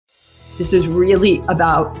This is really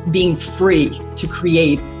about being free to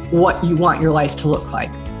create what you want your life to look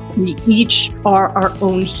like. We each are our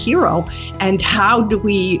own hero. And how do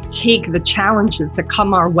we take the challenges that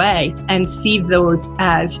come our way and see those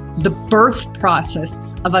as the birth process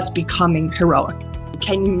of us becoming heroic?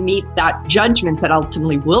 Can you meet that judgment that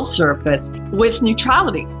ultimately will surface with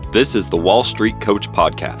neutrality? This is the Wall Street Coach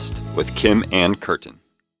Podcast with Kim Ann Curtin.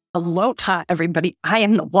 Aloha, everybody. I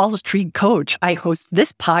am the Wall Street Coach. I host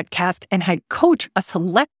this podcast and I coach a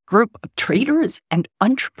select group of traders and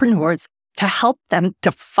entrepreneurs to help them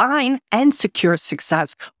define and secure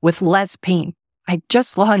success with less pain. I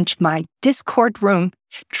just launched my Discord room,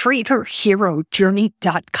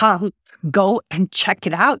 TraderHeroJourney.com. Go and check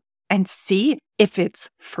it out and see if it's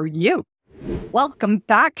for you. Welcome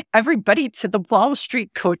back, everybody, to the Wall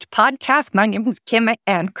Street Coach Podcast. My name is Kim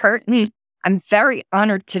Ann Curtin. I'm very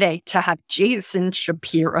honored today to have Jason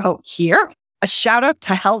Shapiro here. A shout out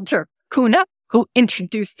to Helder Kuna, who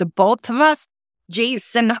introduced the both of us.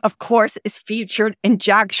 Jason, of course, is featured in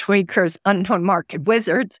Jack Schwaker's Unknown Market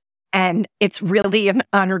Wizards, and it's really an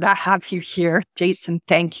honor to have you here. Jason,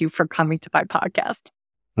 thank you for coming to my podcast.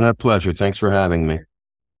 My pleasure. Thanks for having me.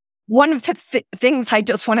 One of the things I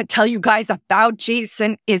just want to tell you guys about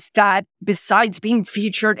Jason is that besides being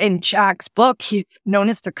featured in Jack's book, he's known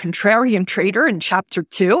as the Contrarian Trader in Chapter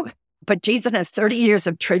 2. But Jason has 30 years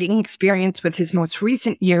of trading experience, with his most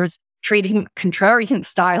recent years trading contrarian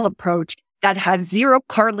style approach that has zero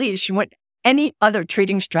correlation with any other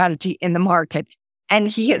trading strategy in the market. And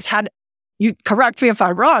he has had, you correct me if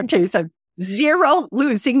I'm wrong, Jason, 0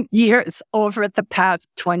 losing years over the past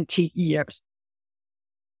 20 years.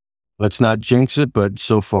 Let's not jinx it, but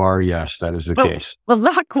so far, yes, that is the case. Well,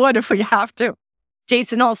 knock wood if we have to.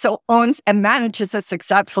 Jason also owns and manages a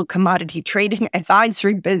successful commodity trading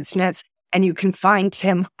advisory business, and you can find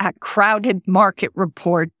him at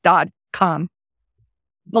crowdedmarketreport.com.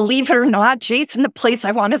 Believe it or not, Jason, the place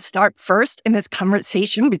I want to start first in this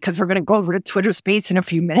conversation, because we're going to go over to Twitter Space in a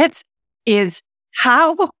few minutes, is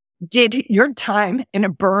how did your time in a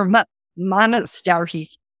Burma monastery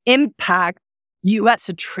impact you as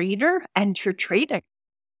a trader and your trading?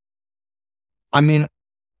 I mean,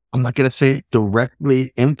 I'm not going to say it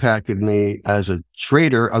directly impacted me as a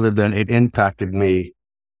trader, other than it impacted me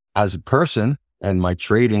as a person. And my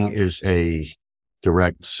trading is a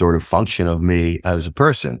direct sort of function of me as a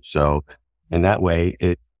person. So in that way,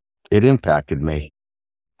 it impacted me.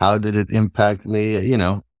 How did it impact me?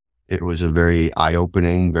 It was a very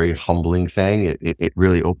eye-opening, very humbling thing. It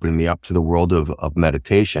really opened me up to the world of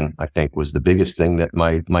meditation, I think, was the biggest thing that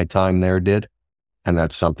my time there did. And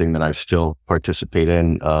that's something that I still participate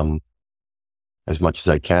in as much as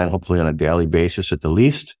I can, hopefully on a daily basis at the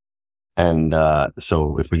least. And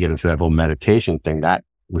so if we get into that whole meditation thing, that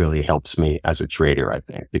really helps me as a trader, I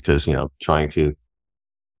think, because, trying to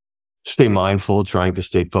stay mindful, trying to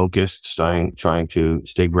stay focused, trying to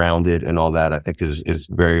stay grounded and all that, I think is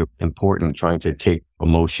very important. Trying to take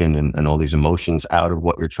emotion and all these emotions out of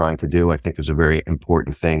what you're trying to do, I think is a very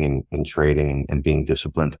important thing in trading and being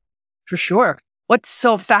disciplined. For sure. What's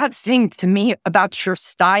so fascinating to me about your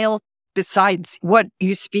style, besides what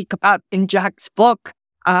you speak about in Jack's book,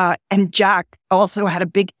 and Jack also had a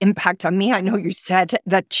big impact on me. I know you said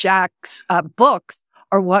that Jack's books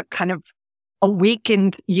are what kind of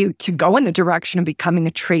awakened you to go in the direction of becoming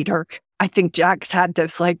a trader. I think Jack's had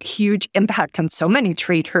this huge impact on so many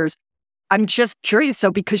traders. I'm just curious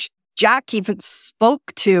though, because Jack even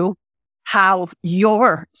spoke to how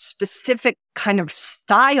your specific kind of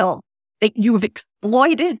style, that you've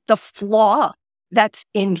exploited the flaw that's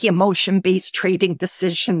in the emotion-based trading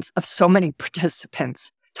decisions of so many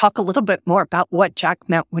participants. Talk a little bit more about what Jack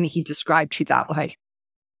meant when he described you that way.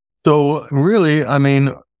 So really,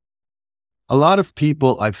 a lot of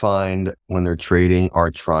people I find when they're trading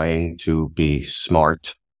are trying to be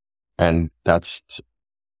smart, and that's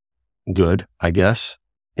good, I guess,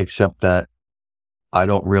 except that I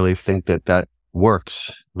don't really think that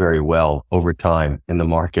works very well over time in the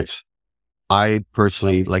markets. I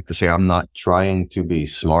personally like to say I'm not trying to be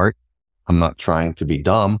smart. I'm not trying to be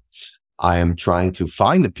dumb. I am trying to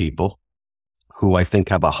find the people who I think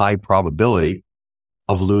have a high probability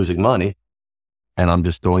of losing money. And I'm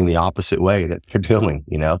just going the opposite way that they're doing,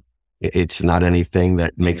 It's not anything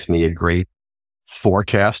that makes me a great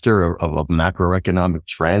forecaster of macroeconomic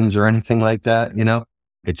trends or anything like that,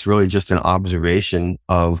 It's really just an observation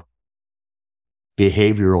of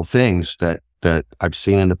behavioral things that I've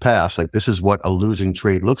seen in the past. Like, this is what a losing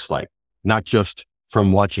trade looks like, not just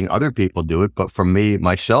from watching other people do it, but from me,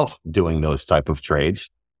 myself doing those type of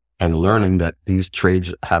trades and learning that these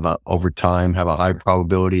trades over time have a high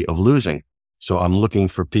probability of losing. So I'm looking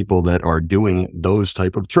for people that are doing those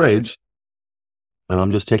type of trades, and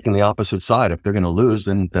I'm just taking the opposite side. If they're going to lose,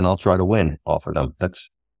 then I'll try to win off of them.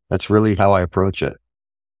 That's really how I approach it.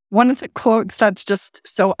 One of the quotes that's just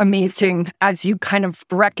so amazing as you kind of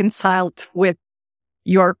reconciled with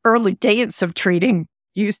your early days of trading,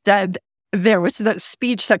 you said there was the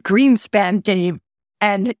speech that Greenspan gave,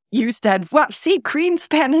 and you said, well, see,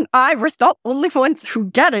 Greenspan and I were the only ones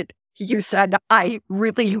who get it. You said, I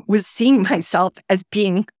really was seeing myself as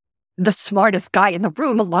being the smartest guy in the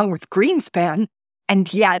room along with Greenspan,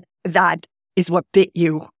 and yet that is what bit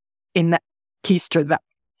you in the keister.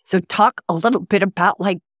 So talk a little bit about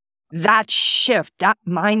like that shift, that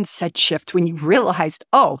mindset shift when you realized,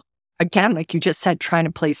 oh, again, like you just said, trying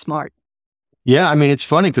to play smart. Yeah, I mean, it's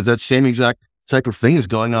funny because that same exact type of thing is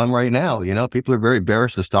going on right now. You know, people are very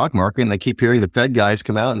bearish the stock market, and they keep hearing the Fed guys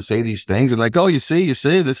come out and say these things and like, oh, you see, this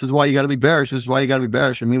is why you got to be bearish. This is why you got to be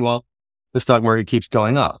bearish. And meanwhile, the stock market keeps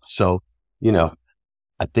going up. So, you know,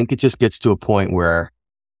 I think it just gets to a point where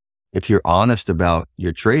if you're honest about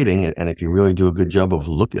your trading, and if you really do a good job of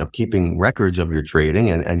keeping records of your trading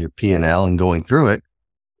and your P&L and going through it,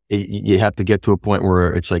 you have to get to a point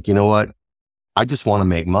where it's like, you know what? I just want to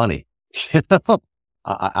make money.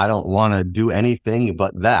 I don't want to do anything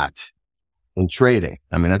but that in trading.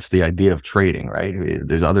 I mean, that's the idea of trading, right?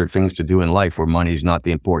 There's other things to do in life where money is not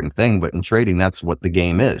the important thing, but in trading, that's what the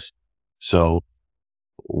game is. So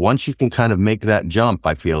once you can kind of make that jump,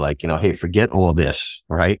 I feel like, you know, hey, forget all this,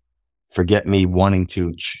 right? Forget me wanting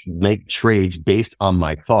to make trades based on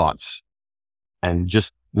my thoughts and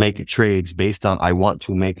just make trades based on I want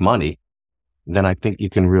to make money. Then I think you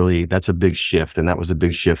can really, that's a big shift. And that was a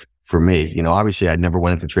big shift for me. You know, obviously I never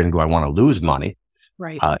went into trading, do I want to lose money?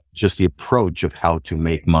 Right. Just the approach of how to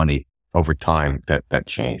make money over time that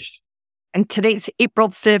changed. And today's April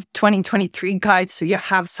 5th, 2023, guys, so you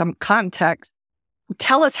have some context.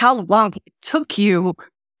 Tell us how long it took you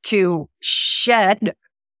to shed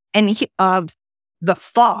any of the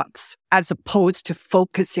thoughts as opposed to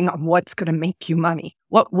focusing on what's going to make you money.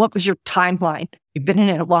 What was your timeline? You've been in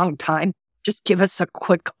it a long time. Just give us a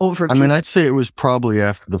quick overview. I mean, I'd say it was probably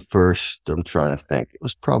after the first, I'm trying to think, it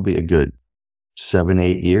was probably a good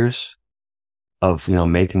 7-8 years of, you know,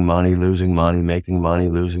 making money, losing money, making money,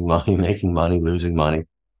 losing money, making money, losing money,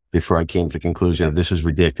 before I came to the conclusion of this is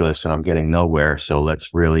ridiculous and I'm getting nowhere. So let's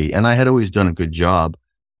really, and I had always done a good job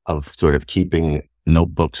of sort of keeping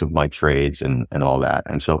notebooks of my trades and all that.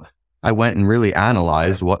 And so I went and really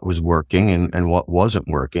analyzed what was working and what wasn't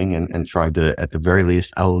working and tried to, at the very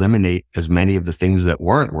least, eliminate as many of the things that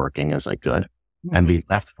weren't working as I could and be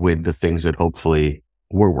left with the things that hopefully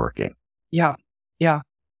were working. Yeah. Yeah.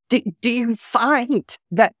 Do you find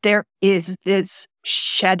that there is this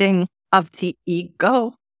shedding of the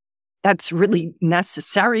ego that's really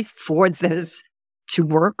necessary for this to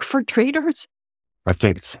work for traders? I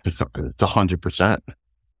think it's 100%.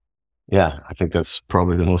 Yeah, I think that's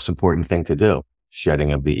probably the most important thing to do.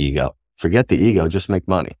 Shedding of the ego. Forget the ego, just make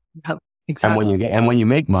money. Oh, exactly. And when you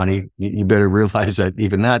make money, you better realize that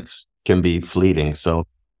even that can be fleeting. So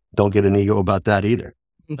don't get an ego about that either.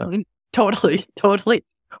 Mm-hmm. Totally.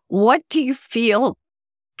 What do you feel?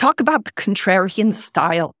 Talk about the contrarian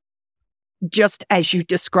style, just as you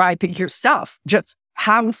describe it yourself. Just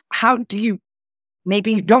how do you,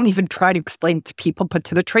 maybe you don't even try to explain it to people, but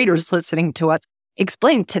to the traders listening to us,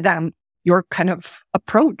 explain to them your kind of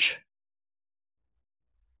approach.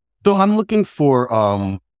 So I'm looking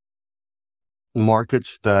for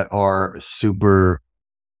markets that are super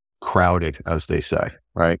crowded, as they say,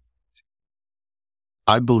 right?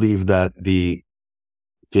 I believe that the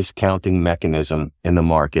discounting mechanism in the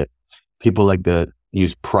market, people like to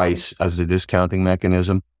use price as the discounting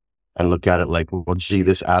mechanism and look at it like, well, gee,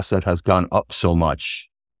 this asset has gone up so much,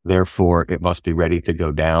 therefore it must be ready to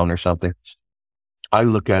go down or something. I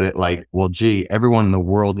look at it like, well, gee, everyone in the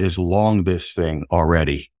world is long this thing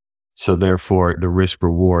already. So therefore the risk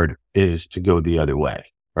reward is to go the other way,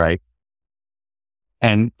 right?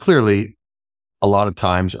 And clearly a lot of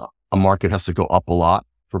times a market has to go up a lot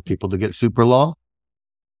for people to get super long,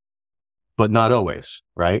 but not always,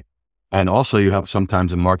 right? And also you have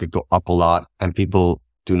sometimes a market go up a lot and people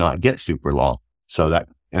do not get super long. So that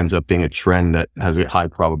ends up being a trend that has a high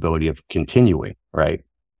probability of continuing, right?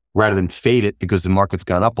 Rather than fade it because the market's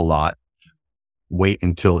gone up a lot, wait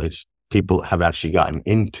until people have actually gotten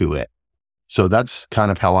into it. So that's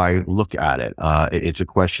kind of how I look at it. It's a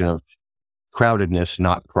question of crowdedness,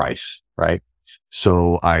 not price, right?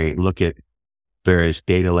 So I look at various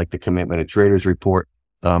data like the Commitment of Traders report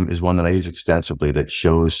is one that I use extensively that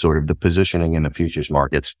shows sort of the positioning in the futures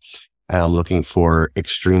markets. And I'm looking for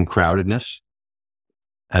extreme crowdedness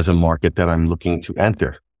as a market that I'm looking to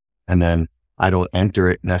enter. And then I don't enter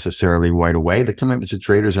it necessarily right away. The commitment to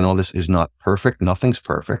traders and all this is not perfect. Nothing's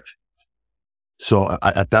perfect. So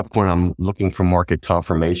at that point, I'm looking for market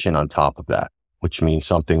confirmation on top of that, which means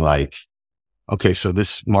something like, okay, so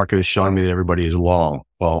this market is showing me that everybody is long.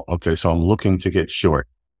 Well, okay, so I'm looking to get short.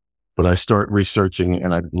 But I start researching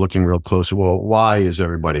and I'm looking real close. Well, why is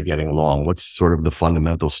everybody getting long? What's sort of the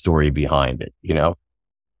fundamental story behind it?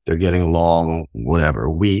 They're getting long, whatever,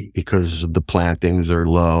 wheat because the plantings are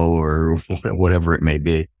low or whatever it may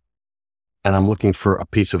be. And I'm looking for a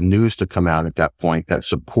piece of news to come out at that point that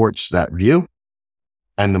supports that view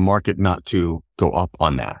and the market not to go up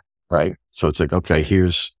on that, right? So it's like, okay,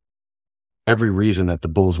 here's every reason that the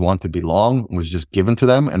bulls want to be long was just given to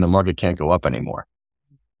them and the market can't go up anymore.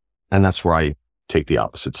 And that's where I take the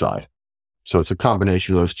opposite side. So it's a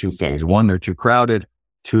combination of those two things. One, they're too crowded.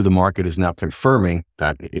 Two, the market is now confirming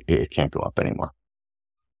that it can't go up anymore.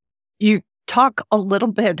 You talk a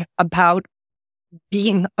little bit about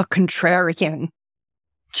being a contrarian,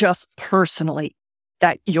 just personally,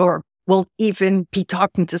 that will even be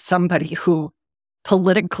talking to somebody who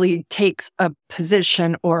politically takes a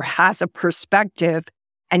position or has a perspective,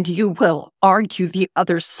 and you will argue the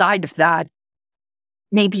other side of that,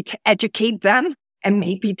 maybe to educate them and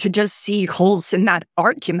maybe to just see holes in that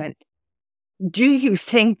argument. Do you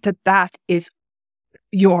think that that is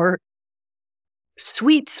your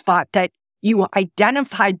sweet spot, that you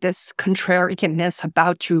identified this contrarianness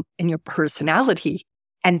about you in your personality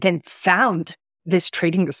and then found this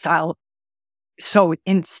trading style so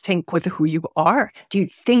in sync with who you are? Do you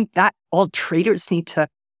think that all traders need to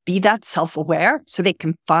be that self-aware so they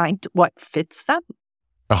can find what fits them?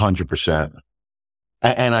 100%.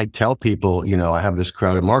 And I tell people, I have this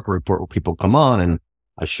crowded market report where people come on and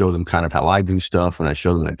I show them kind of how I do stuff and I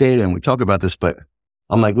show them the data and we talk about this, but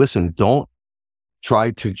I'm like, listen, don't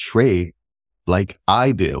try to trade like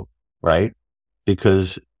I do, right?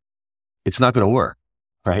 Because it's not going to work,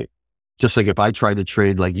 right? Just like if I tried to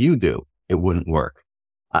trade like you do, it wouldn't work.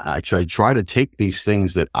 I try to take these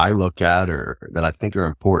things that I look at or that I think are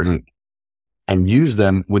important and use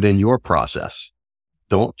them within your process.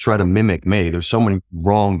 Don't try to mimic me. There's so many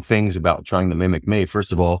wrong things about trying to mimic me.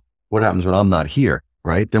 First of all, what happens when I'm not here,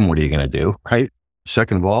 right? Then what are you going to do, right?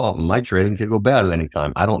 Second of all, my trading could go bad at any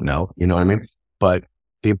time. I don't know. You know what I mean? But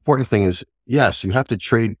the important thing is, yes, you have to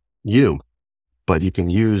trade you, but you can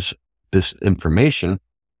use this information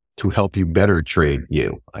to help you better trade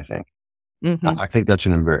you, I think. Mm-hmm. I think that's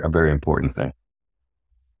a very important thing.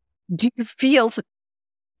 Do you feel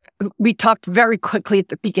we talked very quickly at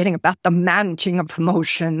the beginning about the managing of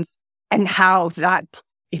emotions and how that,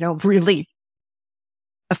 really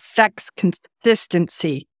affects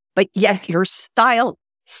consistency, but yet your style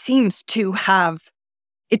seems to have,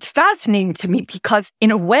 it's fascinating to me because in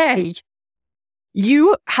a way,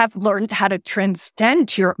 you have learned how to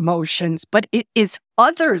transcend your emotions, but it is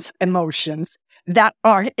others' emotions that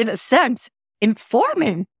are, in a sense,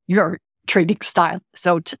 informing your trading style.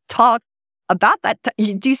 So to talk about that,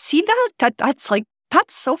 do you see that?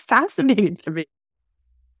 That's so fascinating to me.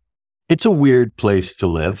 It's a weird place to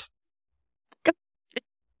live.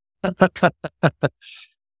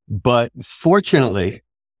 But fortunately,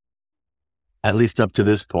 at least up to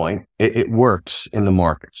this point, it works in the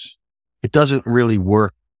markets. It doesn't really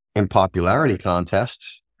work in popularity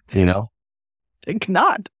contests, Think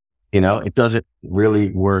not. It doesn't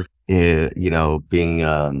really work in, being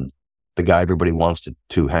the guy everybody wants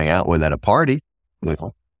to hang out with at a party.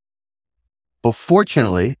 But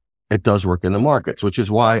fortunately, it does work in the markets, which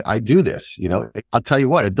is why I do this. I'll tell you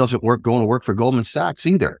what, it doesn't work going to work for Goldman Sachs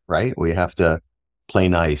either, right? We have to play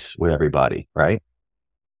nice with everybody, right?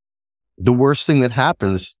 The worst thing that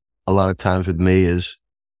happens a lot of times with me is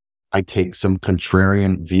I take some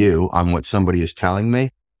contrarian view on what somebody is telling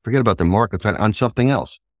me, forget about the markets, on something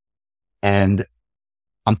else. And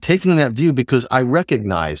I'm taking that view because I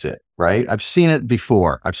recognize it, right? I've seen it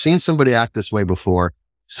before. I've seen somebody act this way before.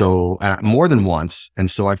 So more than once. And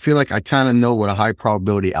so I feel like I kind of know what a high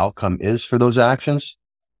probability outcome is for those actions.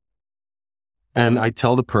 And I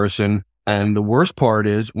tell the person, and the worst part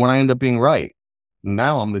is when I end up being right,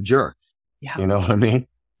 now I'm the jerk. Yeah. You know what I mean?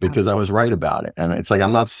 Because I was right about it. And it's like,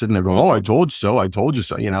 I'm not sitting there going, oh, I told you so. I told you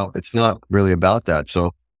so. It's not really about that.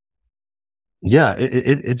 So yeah,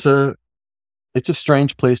 it's a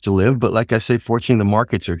strange place to live. But like I say, fortunately, the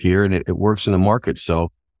markets are here and it works in the markets.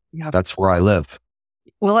 So that's where I live.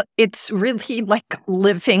 Well, it's really like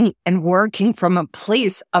living and working from a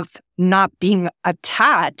place of not being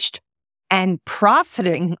attached and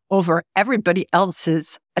profiting over everybody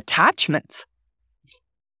else's attachments.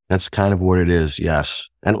 That's kind of what it is. Yes.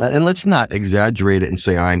 And let's not exaggerate it and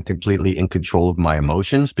say I'm completely in control of my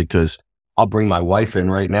emotions, because I'll bring my wife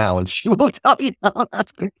in right now and she will tell you, no,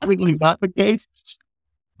 that's completely not the case.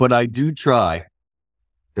 But I do try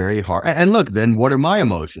very hard. And look, then what are my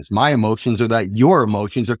emotions? My emotions are that your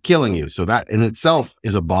emotions are killing you. So that in itself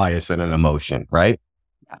is a bias and an emotion, right?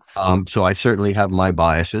 Yes. So I certainly have my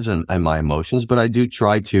biases and my emotions, but I do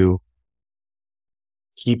try to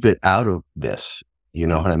keep it out of this. You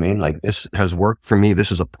know what I mean? Like, this has worked for me.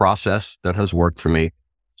 This is a process that has worked for me.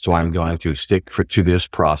 So I'm going to stick to this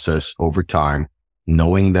process over time,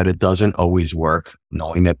 knowing that it doesn't always work,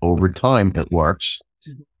 knowing that over time it works.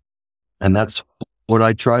 And that's what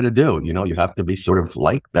I try to do. You know, you have to be sort of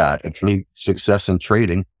like that. And to me, success in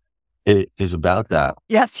trading, it is about that.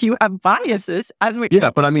 Yes, you have biases. Yeah,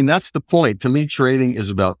 but I mean, that's the point. To me, trading is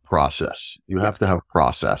about process. You have to have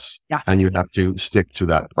process, and you have to stick to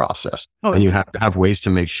that process. And you have to have ways to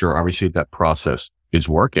make sure, obviously, that process is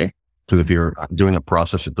working. Because if you're doing a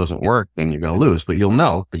process that doesn't work, then you're going to lose. But you'll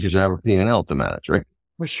know because you have a P&L to manage, right?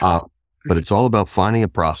 For sure. But it's all about finding a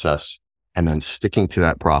process and then sticking to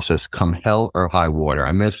that process come hell or high water.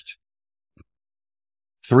 I missed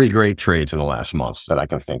 3 great trades in the last month that I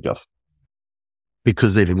can think of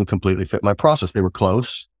because they didn't completely fit my process. They were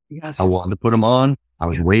close. Yes. I wanted to put them on. I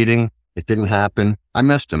was waiting. It didn't happen. I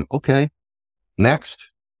missed them. Okay.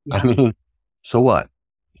 Next. Yeah. I mean, so what?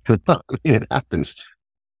 I mean, it happens.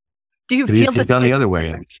 Do you feel that the other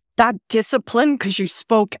way? That discipline, because you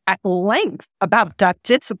spoke at length about that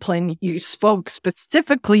discipline, you spoke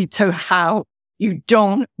specifically to how you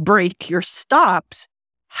don't break your stops.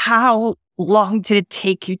 How long did it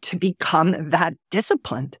take you to become that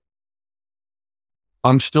disciplined?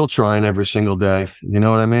 I'm still trying every single day. You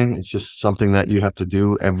know what I mean? It's just something that you have to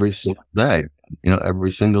do every single day. You know,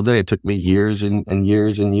 every single day. It took me years and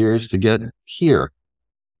years and years to get here.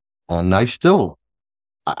 And I still,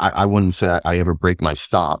 I wouldn't say I ever break my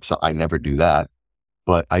stops. I never do that.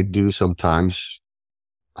 But I do sometimes,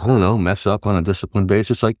 I don't know, mess up on a disciplined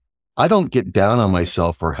basis. Like, I don't get down on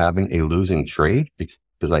myself for having a losing trade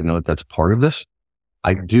because I know that that's part of this.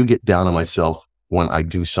 I do get down on myself when I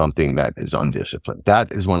do something that is undisciplined.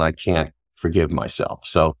 That is when I can't forgive myself.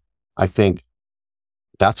 So I think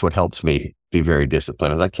that's what helps me be very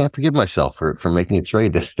disciplined. Is I can't forgive myself for making a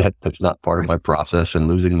trade that's not part of my process and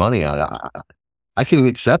losing money on it. I can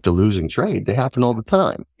accept a losing trade. They happen all the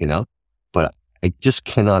time, you know, but I just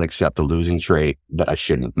cannot accept a losing trade that I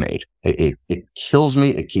shouldn't have made. It kills me.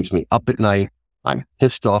 It keeps me up at night. I'm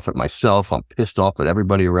pissed off at myself. I'm pissed off at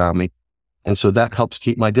everybody around me. And so that helps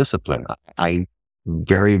keep my discipline. I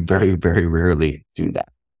very, very, very rarely do that.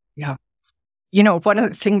 Yeah. You know, one of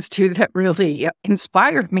the things too that really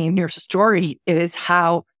inspired me in your story is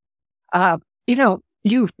how, you know,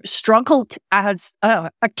 you struggled as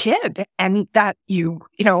a kid and that you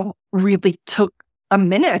really took a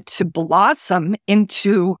minute to blossom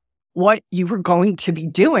into what you were going to be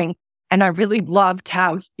doing. And I really loved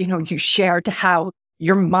how, you shared how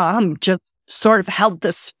your mom just sort of held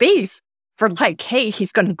the space for like, hey,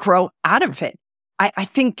 he's going to grow out of it. I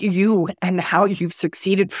think you and how you've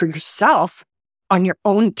succeeded for yourself on your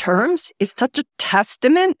own terms is such a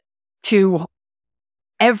testament to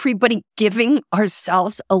everybody giving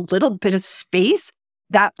ourselves a little bit of space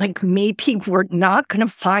that like maybe we're not going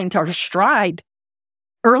to find our stride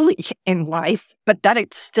early in life, but that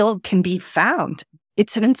it still can be found.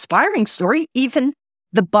 It's an inspiring story, even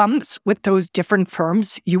the bumps with those different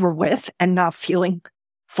firms you were with and not feeling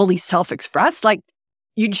fully self-expressed. Like,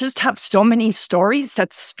 you just have so many stories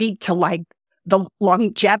that speak to like the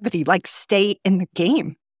longevity, like stay in the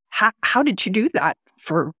game. How did you do that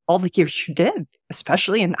for all the years you did,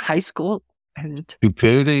 especially in high school? And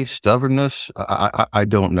stupidity, stubbornness, I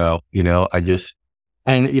don't know. You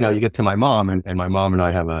get to my mom and my mom and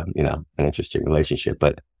I have an interesting relationship.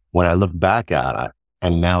 But when I look back at it,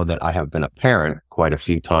 and now that I have been a parent quite a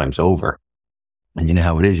few times over, and you know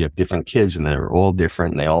how it is, you have different kids and they're all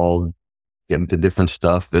different and they all get into different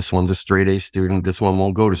stuff. This one's a straight A student. This one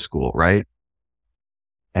won't go to school, right?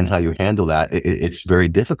 And how you handle that, it's very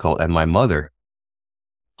difficult. And my mother,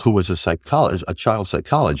 who was a child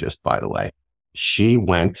psychologist, by the way, she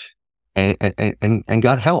went and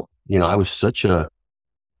got help. I was such a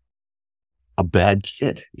bad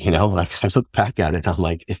kid, like I look back at it, I'm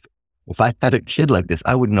like, if I had a kid like this,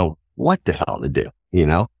 I wouldn't know what the hell to do,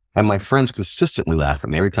 And my friends consistently laugh at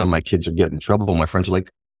me. Every time my kids are getting in trouble, my friends are like,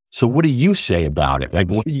 so what do you say about it? Like,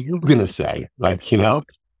 what are you going to say? Like,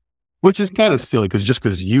 which is kind of silly because just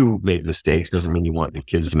because you made mistakes doesn't mean you want your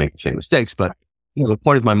kids to make the same mistakes. But, the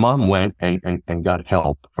point is my mom went and got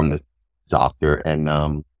help from the doctor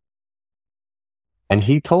and And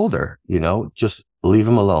he told her, just leave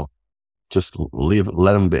him alone. Just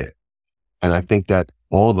let him be. And I think that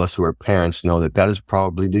all of us who are parents know that that is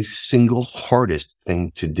probably the single hardest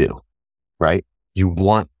thing to do, right? You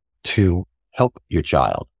want to help your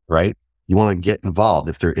child, right? You want to get involved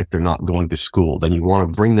if they're not going to school. Then you want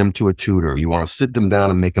to bring them to a tutor. You want to sit them down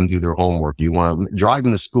and make them do their homework. You want to drive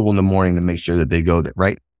them to school in the morning to make sure that they go there,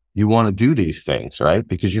 right? You want to do these things, right?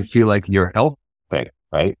 Because you feel like you're helping,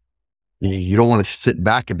 right? You don't want to sit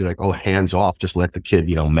back and be like, oh, hands off, just let the kid,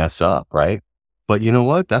 mess up, right? But you know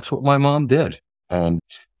what? That's what my mom did. And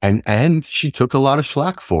she took a lot of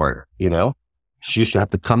slack for it, She used to have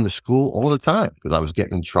to come to school all the time because I was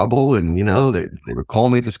getting in trouble and, they would call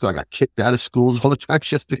me to school. I got kicked out of schools all the time.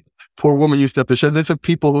 Poor woman used to have to show. There's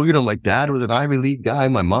people who, like dad was an Ivy League guy.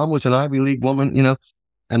 My mom was an Ivy League woman,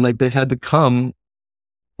 and like they had to come.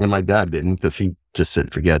 And my dad didn't because he just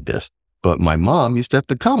said, forget this. But my mom used to have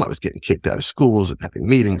to come. I was getting kicked out of schools and having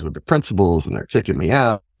meetings with the principals and they're kicking me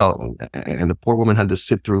out. And the poor woman had to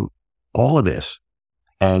sit through all of this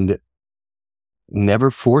and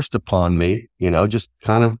never forced upon me, just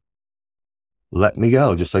kind of let me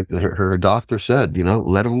go. Just like her doctor said,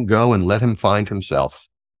 let him go and let him find himself.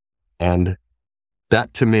 And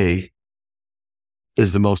that to me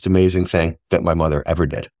is the most amazing thing that my mother ever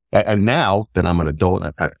did. And now that I'm an adult and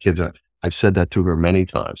I've had kids, I've said that to her many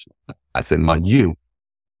times. I said,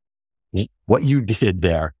 what you did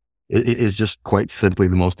there is just quite simply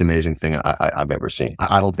the most amazing thing I've ever seen.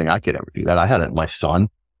 I don't think I could ever do that. I had my son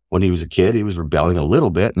when he was a kid, he was rebelling a little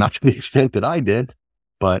bit, not to the extent that I did,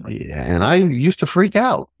 and I used to freak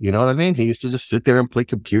out. You know what I mean? He used to just sit there and play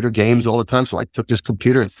computer games all the time. So I took his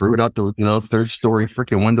computer and threw it out the, third story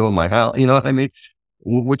freaking window of my house. You know what I mean?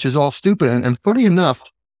 Which is all stupid. And funny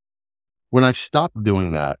enough, when I stopped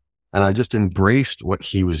doing that and I just embraced what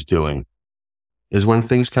he was doing is when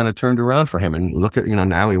things kind of turned around for him. And look at,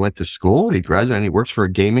 now he went to school, he graduated and he works for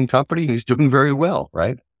a gaming company and he's doing very well.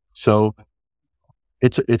 Right. So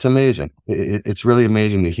it's amazing. It's really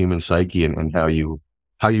amazing, the human psyche and how you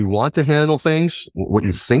want to handle things, what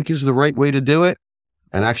you think is the right way to do it,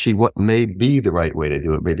 and actually what may be the right way to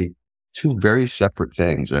do it. Maybe two very separate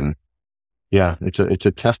things. And yeah, it's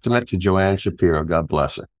a testament to Joanne Shapiro. God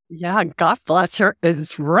bless her. Yeah, God bless her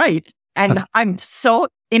is right. And I'm so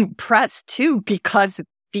impressed too, because it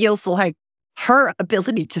feels like her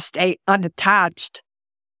ability to stay unattached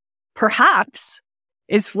perhaps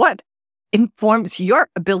is what informs your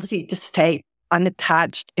ability to stay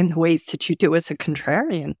unattached in the ways that you do as a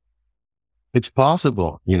contrarian. It's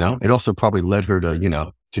possible, It also probably led her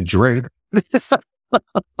to, to drink.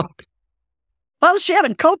 Well, she had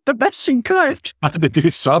to cope the best she could. I had to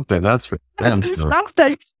do something. That's for damn do sure.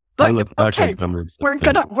 something. But okay,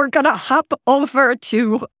 we're gonna hop over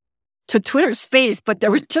to Twitter Space, but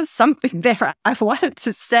there was just something there I wanted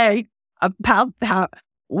to say about that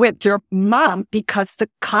with your mom, because the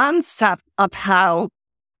concept of how,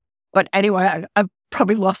 but anyway, I've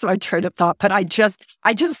probably lost my train of thought, but I just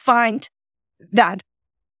find that,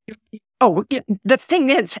 the thing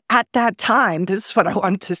is, at that time, this is what I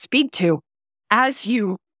wanted to speak to, as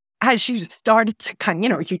you started to kind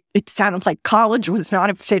of, it sounded like college was not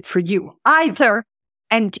a fit for you either.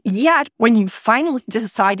 And yet, when you finally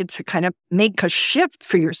decided to kind of make a shift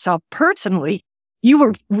for yourself personally, you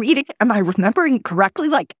were reading, am I remembering correctly,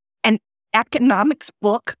 like an economics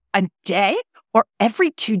book a day or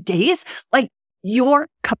every 2 days? Like your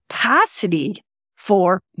capacity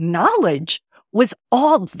for knowledge was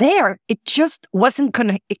all there. It just wasn't going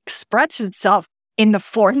to express itself in the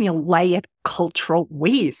formulaic cultural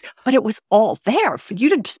ways, but it was all there for you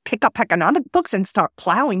to just pick up economic books and start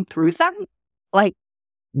plowing through them. Like,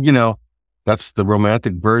 that's the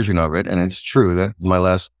romantic version of it. And it's true that my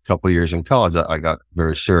last couple of years in college, I got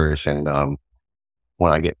very serious. And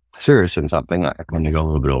when I get serious in something, I tend to go a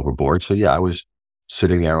little bit overboard. So yeah, I was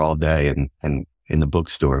sitting there all day and in the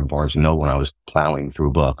bookstore in Barnes & Noble when I was plowing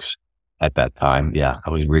through books at that time. Yeah, I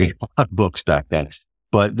was reading a lot of books back then.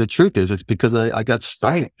 But the truth is, it's because I got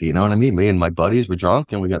spanked, you know what I mean? Me and my buddies were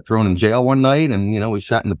drunk and we got thrown in jail one night and, we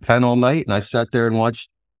sat in the pen all night and I sat there and watched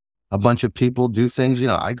a bunch of people do things.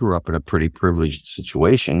 I grew up in a pretty privileged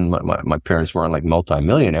situation. My parents weren't like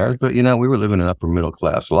multimillionaires, but, we were living an upper middle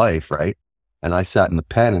class life, right? And I sat in the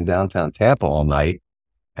pen in downtown Tampa all night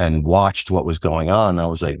and watched what was going on. I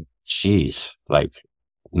was like, geez, like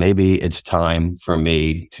maybe it's time for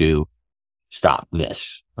me to stop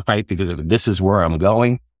this, right? Because if this is where I'm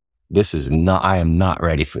going, I am not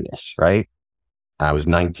ready for this, right? I was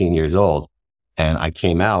 19 years old and I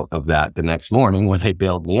came out of that the next morning when they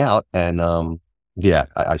bailed me out. And,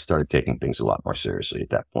 I started taking things a lot more seriously at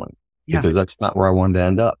that point because that's not where I wanted to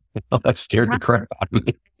end up. That scared the crap out of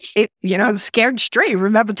me. Scared straight.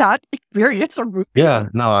 Remember that experience? Yeah,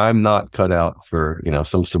 no, I'm not cut out for,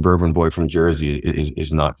 some suburban boy from Jersey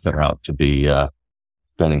is not cut out to be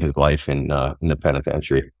spending his life in the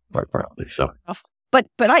penitentiary, quite frankly. So, but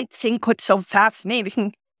I think what's so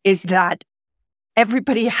fascinating is that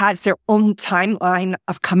everybody has their own timeline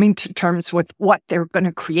of coming to terms with what they're going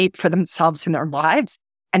to create for themselves in their lives.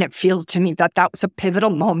 And it feels to me that was a pivotal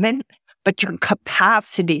moment, but your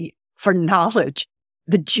capacity for knowledge,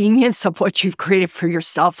 the genius of what you've created for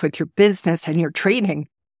yourself with your business and your trading,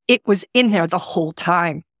 it was in there the whole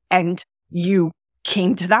time. And you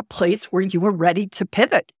came to that place where you were ready to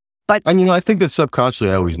pivot. But I think that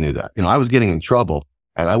subconsciously I always knew that. I was getting in trouble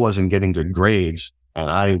and I wasn't getting good grades and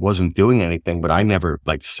I wasn't doing anything, but I never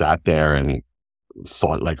sat there and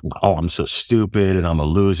thought oh, I'm so stupid and I'm a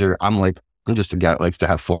loser. I'm just a guy that likes to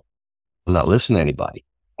have fun and not listen to anybody.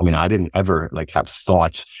 I didn't ever have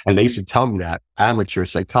thoughts. And they used to tell me that, amateur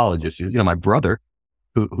psychologists, my brother,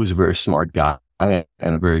 who's a very smart guy and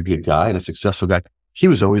a very good guy and a successful guy, he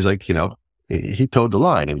was always he towed the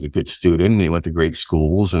line. He was a good student and he went to great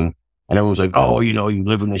schools and everyone was like, oh, you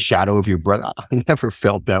live in the shadow of your brother. I never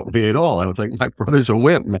felt that way at all. I was like, my brother's a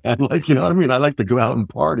wimp, man. You know what I mean? I like to go out and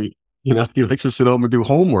party. He likes to sit home and do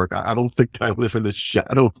homework. I don't think I live in the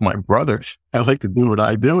shadow of my brother. I like to do what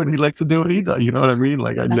I do and he likes to do what he does. You know what I mean?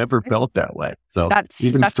 I never felt that way. So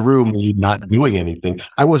even through me not doing anything,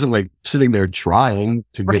 I wasn't sitting there trying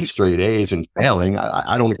to get straight A's and failing.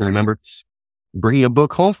 I don't even remember bringing a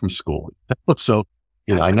book home from school. So,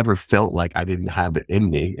 I never felt like I didn't have it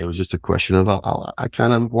in me. It was just a question of, I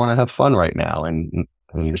kind of want to have fun right now.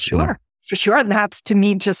 For sure. And that's to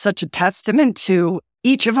me just such a testament to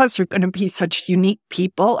each of us are going to be such unique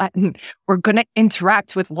people and we're going to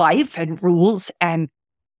interact with life and rules and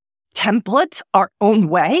templates our own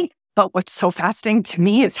way. But what's so fascinating to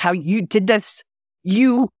me is how you did this,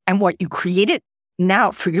 you and what you created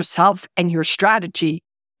now for yourself and your strategy.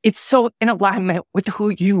 It's so in alignment with who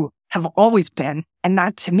you have always been. And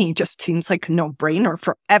that to me just seems like a no-brainer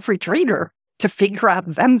for every trader to figure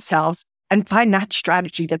out themselves and find that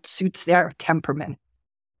strategy that suits their temperament.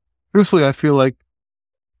 Truthfully, I feel like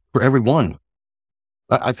for everyone,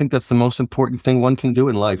 I think that's the most important thing one can do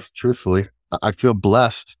in life. Truthfully, I feel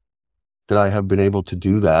blessed that I have been able to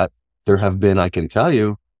do that. There have been, I can tell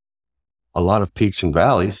you, a lot of peaks and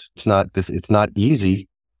valleys. It's not easy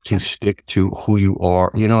to stick to who you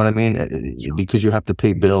are. You know what I mean? Because you have to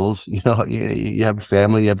pay bills. You have a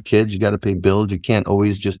family, you have kids, you got to pay bills. You can't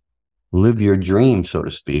always just live your dream, so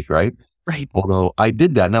to speak, right? Right. Although I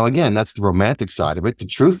did that. Now, again, that's the romantic side of it. The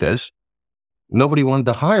truth is, nobody wanted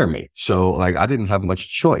to hire me. So I didn't have much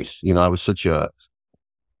choice. I was such a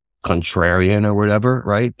contrarian or whatever,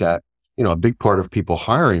 right? That, a big part of people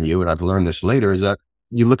hiring you, and I've learned this later, is that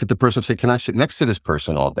you look at the person and say, can I sit next to this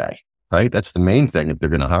person all day? Right? That's the main thing if they're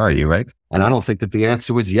going to hire you, right? And I don't think that the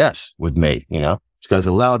answer was yes with me, This guy's a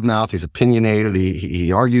loudmouth, he's opinionated,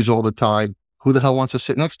 he argues all the time. Who the hell wants to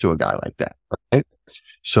sit next to a guy like that, right?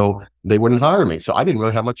 So they wouldn't hire me. So I didn't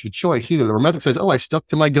really have much of a choice either. The romantic says, I stuck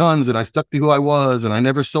to my guns and I stuck to who I was and I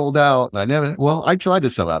never sold out. And I tried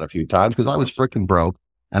to sell out a few times because I was freaking broke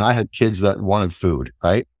and I had kids that wanted food,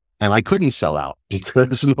 right? And I couldn't sell out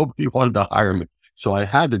because nobody wanted to hire me. So I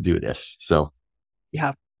had to do this. So.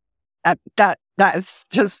 Yeah. That's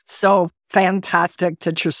just so fantastic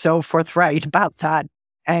that you're so forthright about that.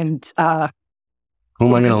 And who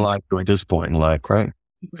am I going to lie to at this point in life, right?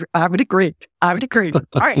 I would agree. All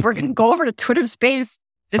right, we're going to go over to Twitter Space.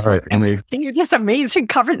 This amazing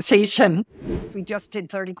conversation. We just did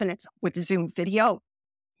 30 minutes with the Zoom video.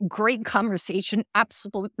 Great conversation,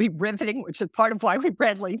 absolutely riveting, which is part of why we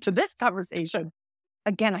ran late to this conversation.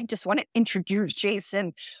 Again, I just want to introduce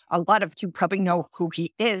Jason. A lot of you probably know who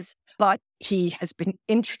he is, but he has been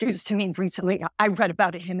introduced to me recently. I read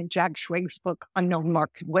about him in Jack Schwager's book, Unknown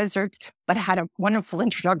Market Wizards, but I had a wonderful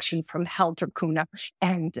introduction from Helder Kuna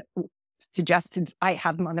and suggested I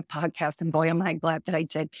have him on the podcast. And boy, am I glad that I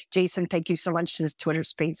did. Jason, thank you so much to this Twitter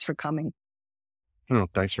Space for coming. Oh,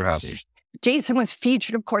 thanks for having me. Jason was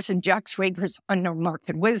featured, of course, in Jack Schwager's Unknown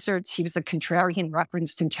Market Wizards. He was a contrarian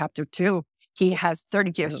referenced in Chapter 2. He has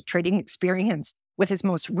 30 years of trading experience, with his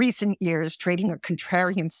most recent years trading a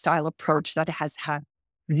contrarian style approach that has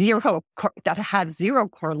zero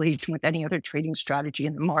correlation with any other trading strategy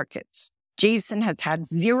in the market. Jason has had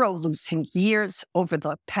zero losing years over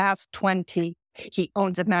the past 20. He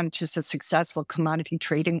owns and manages a successful commodity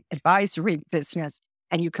trading advisory business,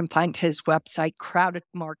 and you can find his website,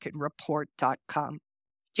 crowdedmarketreport.com.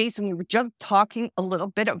 Jason, we were just talking a little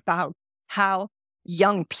bit about how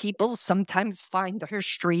young people sometimes find their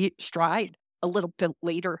stride a little bit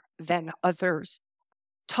later than others.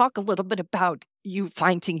 Talk a little bit about you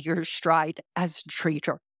finding your stride as a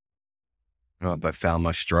trader. I don't know if I found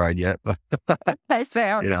my stride yet, but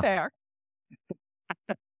Fair.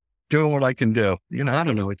 doing what I can do. I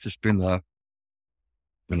don't know. It's just been a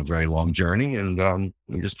very long journey, and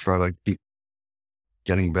we just try to keep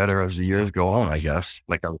getting better as the years go on, I guess.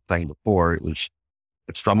 Like I was saying before,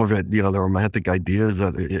 some of it, the romantic ideas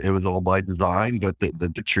that it was all by design, but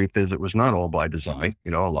the truth is it was not all by design. A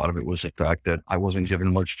lot of it was the fact that I wasn't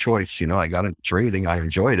given much choice. I got into trading. I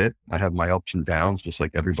enjoyed it. I have my ups and downs, just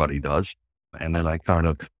like everybody does. And then I kind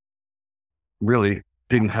of really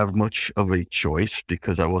didn't have much of a choice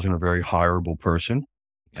because I wasn't a very hireable person.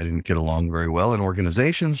 I didn't get along very well in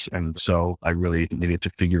organizations. And so I really needed to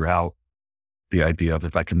figure out the idea of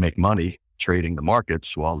if I could make money trading the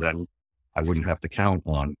markets, well, then I wouldn't have to count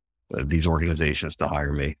on these organizations to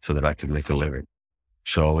hire me so that I could make a living.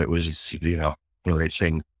 So it was, they're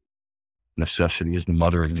saying necessity is the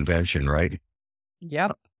mother of invention, right?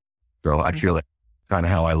 Yep. So I feel like kind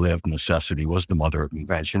of how I lived, necessity was the mother of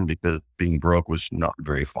invention because being broke was not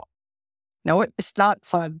very fun. No, it's not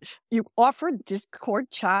fun. You offered Discord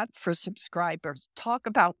chat for subscribers. Talk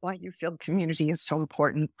about why you feel community is so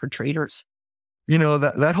important for traders.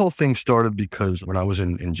 That whole thing started because when I was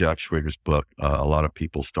in Jack Schwager's book, a lot of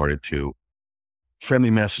people started to send me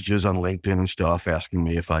messages on LinkedIn and stuff asking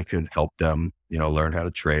me if I could help them, learn how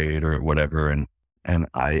to trade or whatever. And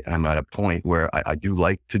I am at a point where I do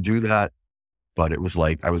like to do that, but it was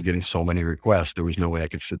like I was getting so many requests. There was no way I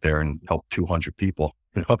could sit there and help 200 people,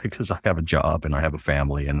 because I have a job and I have a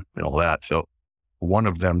family and all that. So one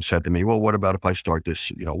of them said to me, well, what about if I start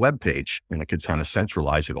this, web page and I could kind of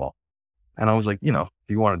centralize it all? And I was like, if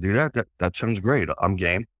you want to do that sounds great. I'm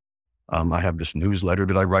game. I have this newsletter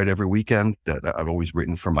that I write every weekend that I've always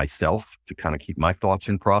written for myself to kind of keep my thoughts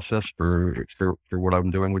in process for what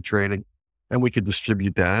I'm doing with trading. And we could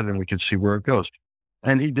distribute that and we could see where it goes.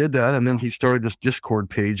 And he did that. And then he started this Discord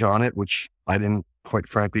page on it, which I didn't quite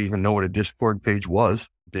frankly even know what a Discord page was,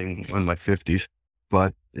 being in my 50s.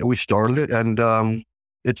 But we started it and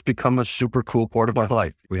it's become a super cool part of my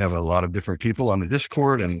life. We have a lot of different people on the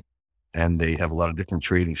Discord and they have a lot of different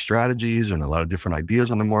trading strategies and a lot of different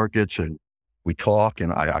ideas on the markets. And we talk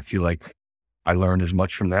and I feel like I learn as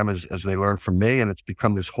much from them as they learn from me. And it's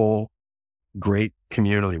become this whole great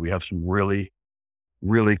community. We have some really,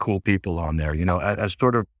 really cool people on there, as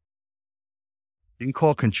sort of, you can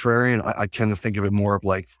call contrarian. I tend to think of it more of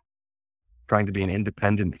like trying to be an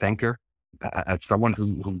independent thinker. As someone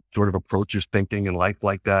who sort of approaches thinking in life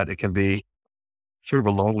like that, it can be sort of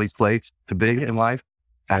a lonely place to be in life.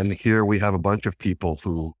 And here we have a bunch of people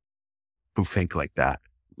who think like that.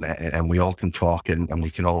 And we all can talk and we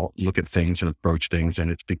can all look at things and approach things. And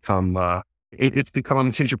it's become, it's become an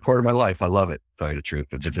essential part of my life. I love it, to tell you the truth.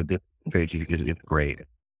 It's great.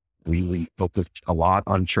 We focus a lot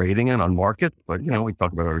on trading and on market, but, we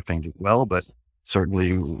talk about other things as well. But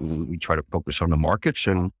certainly we try to focus on the markets.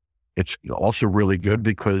 And it's also really good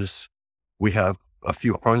because we have a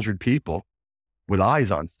few hundred people with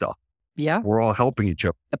eyes on stuff. Yeah. We're all helping each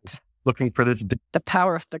other, looking for this. The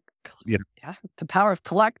power of the power of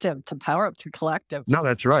collective, the power of the collective. No,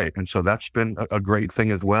 that's right. And so that's been a great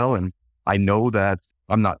thing as well. And I know that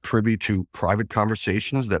I'm not privy to private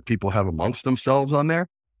conversations that people have amongst themselves on there,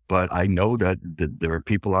 but I know that there are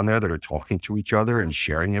people on there that are talking to each other and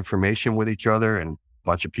sharing information with each other, and a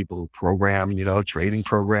bunch of people who program, trading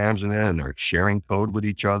programs and they're sharing code with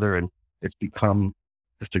each other. And it's become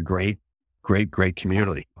just a great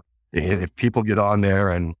community. If people get on there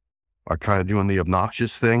and are kind of doing the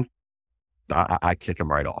obnoxious thing, I kick them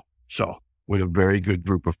right off. So with a very good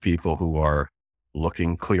group of people who are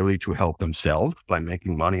looking clearly to help themselves by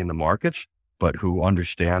making money in the markets, but who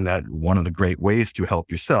understand that one of the great ways to help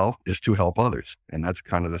yourself is to help others. And that's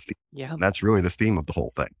kind of the theme. Yeah. And that's really the theme of the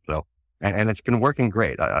whole thing. So, and it's been working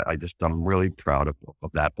great. I'm really proud of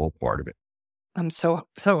that whole part of it. I'm so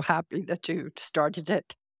happy that you started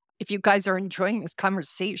it. If you guys are enjoying this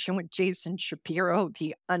conversation with Jason Shapiro,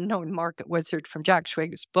 the unknown market wizard from Jack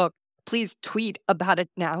Schwager's book, please tweet about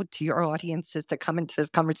it now to your audiences that come into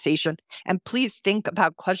this conversation. And please think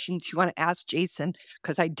about questions you want to ask Jason,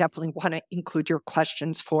 because I definitely want to include your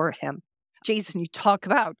questions for him. Jason, you talk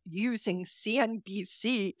about using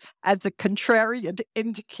CNBC as a contrarian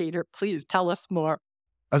indicator. Please tell us more.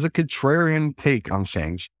 As a contrarian take on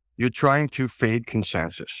things, you're trying to fade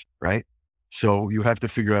consensus, right? So you have to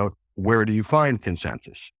figure out, where do you find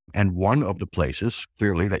consensus? And one of the places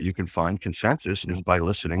clearly that you can find consensus is by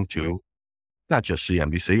listening to not just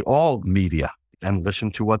CNBC, all media, and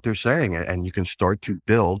listen to what they're saying. And you can start to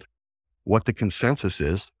build what the consensus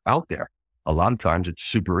is out there. a lot of times it's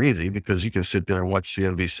super easy because you can sit there and watch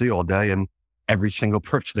CNBC all day and every single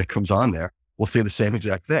person that comes on there will say the same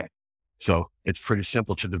exact thing. So it's pretty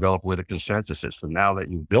simple to develop where the consensus is. So now that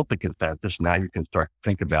you've built the consensus, now you can start to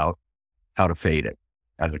think about how to fade it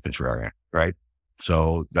as a contrarian, right?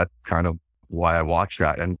 So that's kind of why I watch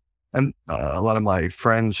that. And a lot of my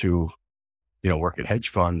friends who, work at hedge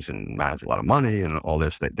funds and manage a lot of money and all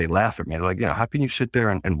this, they laugh at me. They're like, how can you sit there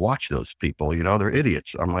and watch those people? They're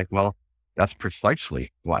idiots. I'm like, well, that's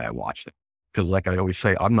precisely why I watch it. Because like I always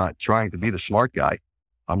say, I'm not trying to be the smart guy.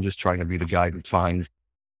 I'm just trying to be the guy who finds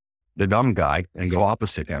the dumb guy and go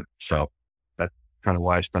opposite him. So that's kind of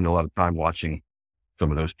why I spend a lot of time watching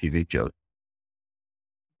some of those TV shows.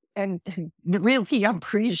 And really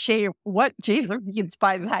appreciate what Jason means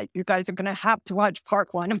by that. You guys are going to have to watch part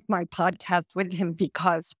 1 of my podcast with him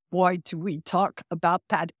because, boy, do we talk about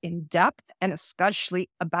that in depth, and especially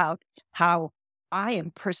about how I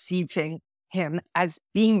am perceiving him as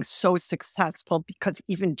being so successful, because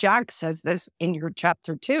even Jack says this in your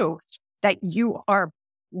chapter 2, that you are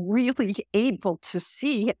really able to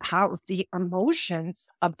see how the emotions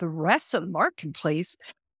of the rest of the marketplace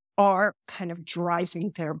are kind of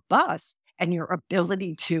driving their bus, and your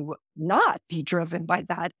ability to not be driven by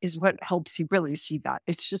that is what helps you really see that.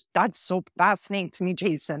 It's just, that's so fascinating to me,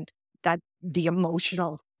 Jason, that the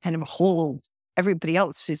emotional kind of hold everybody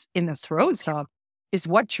else is in the throes of is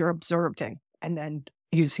what you're observing, and then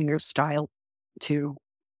using your style to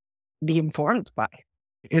be informed by.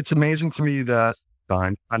 It's amazing to me that,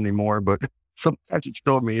 not anymore, but sometimes it's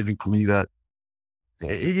still amazing to me that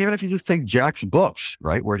even if you just take Jack's books,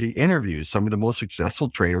 right, where he interviews some of the most successful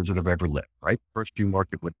traders that have ever lived, right? First few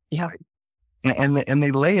market with, Yeah. Right? And they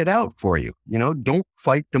lay it out for you. Don't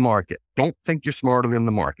fight the market. Don't think you're smarter than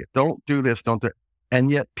the market. Don't do this. Don't do. And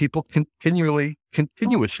yet people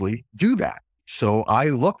continuously do that. So I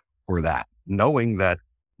look for that, knowing that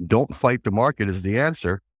don't fight the market is the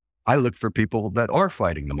answer. I look for people that are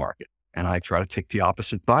fighting the market, and I try to take the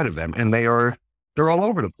opposite side of them. And they're all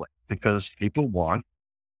over the place because people want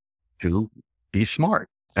to be smart,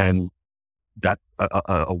 and that's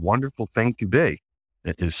a wonderful thing to be.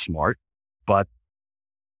 It is smart, but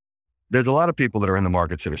there's a lot of people that are in the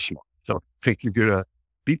markets that are smart. So I think you're going to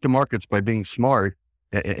beat the markets by being smart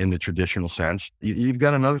in the traditional sense. You've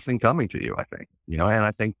got another thing coming to you, I think, and I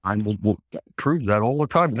think I will prove that all the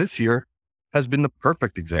time. This year has been the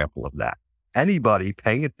perfect example of that. Anybody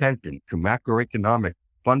paying attention to macroeconomic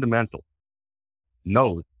fundamentals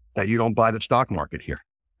knows that you don't buy the stock market here.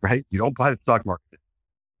 Right? You don't buy the stock market.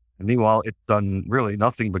 And meanwhile, it's done really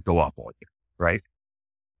nothing but go up all year, right?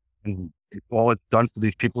 And all it's done for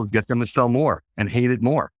these people is get them to sell more and hate it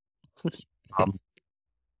more.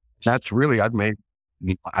 That's really,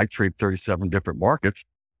 I trade 37 different markets,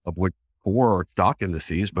 of which 4 are stock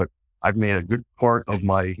indices, but I've made a good part of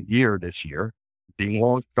my year this year being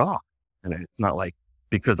long stock. And it's not like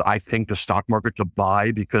because I think the stock market's a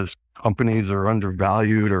buy because companies are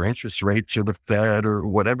undervalued or interest rates or the Fed or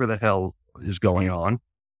whatever the hell is going on.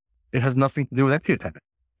 It has nothing to do with any of that.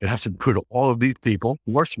 It has to do with all of these people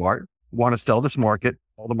who are smart, want to sell this market.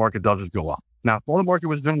 All the market does is go up. Now, if all the market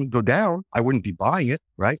was going to go down, I wouldn't be buying it,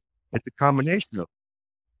 right? It's a combination of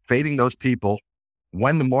fading those people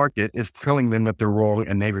when the market is telling them that they're wrong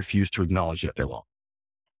and they refuse to acknowledge that they're wrong.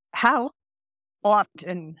 How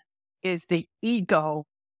often is the ego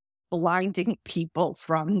blinding people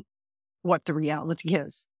from what the reality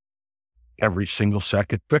is? Every single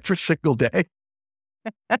second, every single day.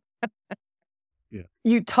 Yeah.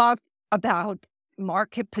 You talk about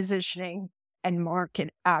market positioning and market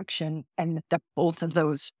action, and that both of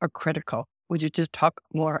those are critical. Would you just talk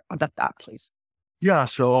more about that, please? Yeah.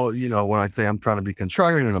 So, when I say I'm trying to be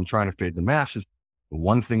contrarian and I'm trying to fade the masses,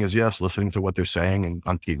 one thing is, yes, listening to what they're saying and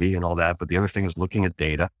on TV and all that. But the other thing is looking at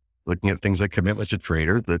data, looking at things like commitment to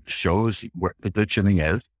trader that shows where the positioning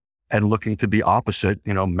is, and looking to be opposite,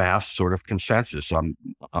 mass sort of consensus on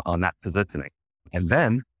that positioning. And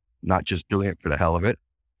then not just doing it for the hell of it,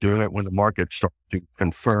 doing it when the market starts to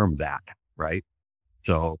confirm that, right?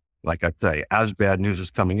 So like I say, as bad news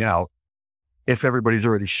is coming out, if everybody's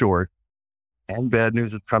already short and bad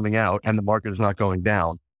news is coming out and the market is not going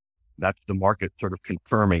down, that's the market sort of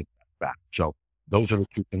confirming that. So those are the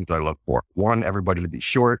 2 things I look for. 1, everybody to be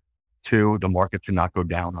short. 2, the market to not go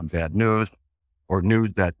down on bad news or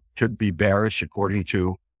news that should be bearish according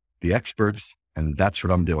to the experts. And that's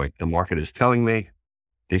what I'm doing. The market is telling me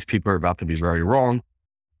these people are about to be very wrong.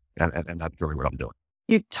 And that's really what I'm doing.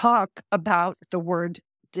 You talk about the word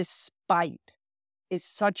despite is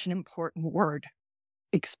such an important word.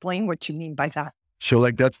 Explain what you mean by that. So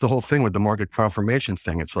like, that's the whole thing with the market confirmation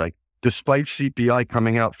thing. It's like, despite CPI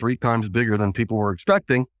coming out 3 times bigger than people were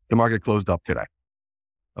expecting, the market closed up today.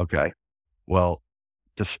 Okay. Well,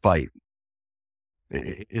 despite,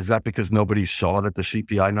 is that because nobody saw that the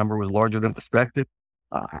CPI number was larger than expected?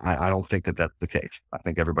 I don't think that that's the case. I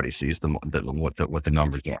think everybody sees what the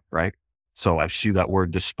numbers are, right? So I see that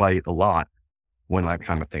word despite a lot when that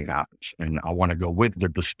kind of thing happens. And I want to go with the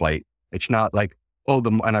despite. It's not like,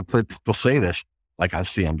 and I put people say this, like on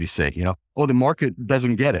CNBC, the market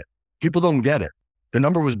doesn't get it. People don't get it. The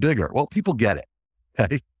number was bigger. Well, people get it.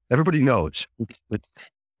 Okay? Everybody knows. It's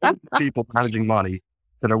people managing money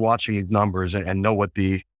that are watching these numbers and know what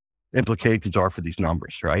the implications are for these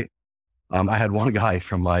numbers, right? I had one guy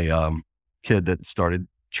from my kid that started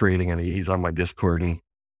trading, and he's on my Discord, and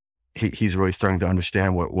he's really starting to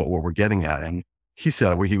understand what we're getting at. And he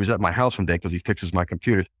said, he was at my house one day because he fixes my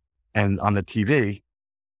computer, and on the TV,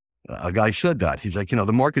 a guy said that. He's like,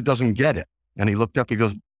 the market doesn't get it. And he looked up, he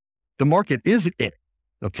goes, the market is it.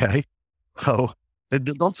 Okay. So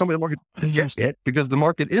don't tell me the market is it, because the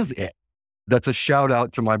market is it. That's a shout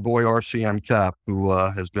out to my boy RCM Cap, who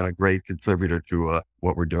has been a great contributor to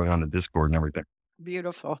what we're doing on the Discord and everything.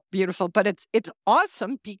 Beautiful, beautiful. But it's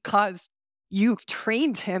awesome because you've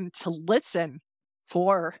trained him to listen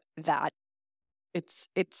for that. It's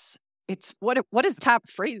what is that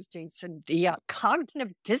phrase, Jason? The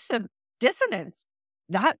cognitive dissonance.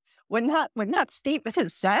 That when that statement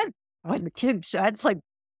is said, when the kid says, like,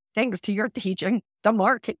 thanks to your teaching, the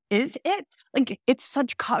market is it. Like, it's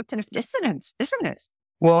such cognitive dissonance, isn't it?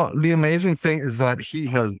 Well, the amazing thing is that he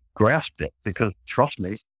has grasped it, because trust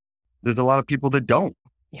me, there's a lot of people that don't.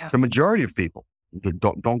 Yeah. The majority of people that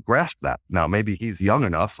don't grasp that. Now, maybe he's young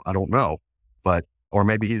enough, I don't know, or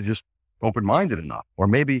maybe he's just open-minded enough, or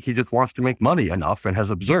maybe he just wants to make money enough and has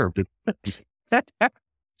observed it.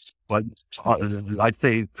 But I'd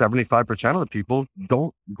say 75% of the people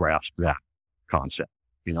don't grasp that concept.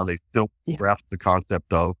 They still grasp the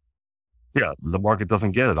concept of, the market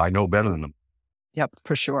doesn't get it. I know better than them. Yep,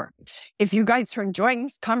 for sure. If you guys are enjoying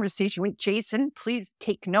this conversation with Jason, please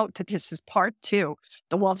take note that this is part 2,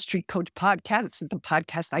 the Wall Street Coach podcast. This is the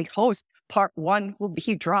podcast I host. Part 1 will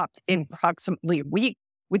be dropped in approximately a week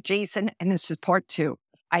with Jason, and this is part 2.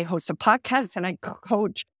 I host a podcast and I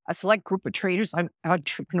coach a select group of traders and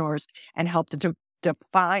entrepreneurs and help to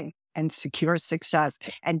define and secure success.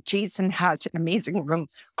 And Jason has an amazing room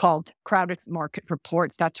called Crowded Market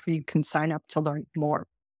Reports. That's where you can sign up to learn more.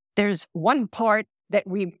 There's one part that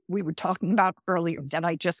we were talking about earlier that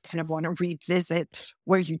I just kind of want to revisit,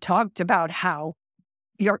 where you talked about how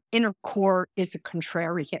your inner core is a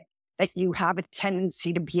contrarian, that you have a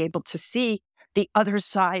tendency to be able to see the other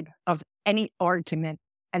side of any argument,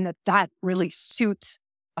 and that really suits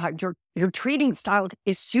your trading style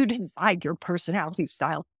is suited by your personality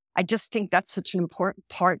style. I just think that's such an important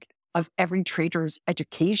part of every trader's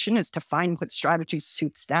education, is to find what strategy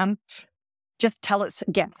suits them. Just tell us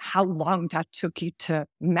again how long that took you to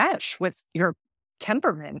mesh with your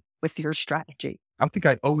temperament, with your strategy. I think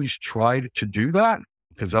I always tried to do that,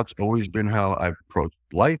 because that's always been how I've approached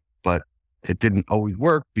life, but it didn't always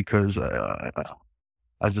work because,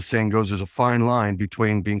 as the saying goes, there's a fine line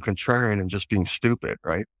between being contrarian and just being stupid,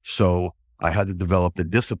 right? So I had to develop the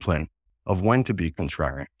discipline of when to be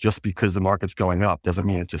contrarian. Just because the market's going up doesn't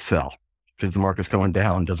mean it's to sell. Because the market's going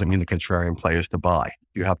down doesn't mean the contrarian play is to buy.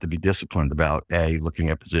 You have to be disciplined about A, looking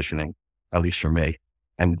at positioning, at least for me,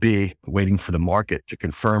 and B, waiting for the market to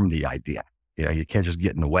confirm the idea. You can't just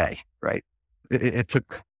get in the way, right? It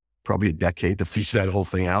took probably a decade to figure that whole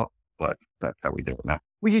thing out, but that's how we do it now.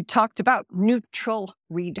 Well, you talked about neutral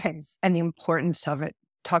readings and the importance of it.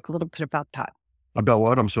 Talk a little bit about that. About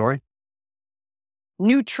what? I'm sorry?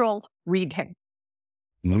 Neutral reading.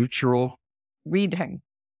 Neutral reading.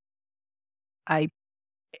 I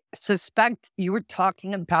suspect you were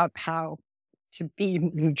talking about how to be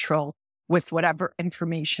neutral with whatever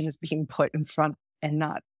information is being put in front and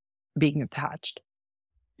not being attached.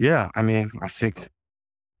 Yeah, I mean, I think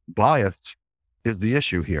bias is the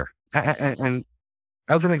issue here. And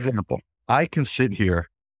as an example, I can sit here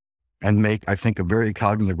and make, I think, a very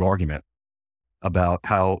cognitive argument about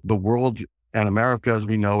how the world and America as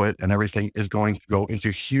we know it and everything is going to go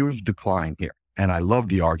into huge decline here. And I love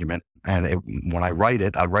the argument. And when I write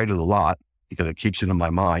it a lot because it keeps it in my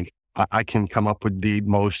mind. I can come up with the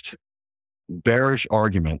most bearish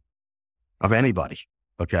argument of anybody.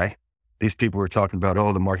 Okay. These people were talking about,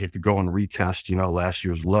 the market could go and retest, last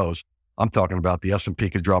year's lows. I'm talking about the S&P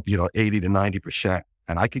could drop, 80 to 90%.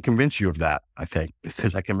 And I can convince you of that, I think,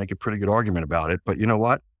 because I can make a pretty good argument about it. But you know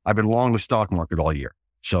what? I've been long the stock market all year.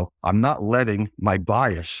 So I'm not letting my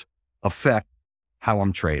bias affect how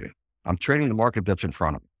I'm trading. I'm trading the market that's in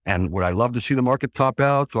front of me. And would I love to see the market top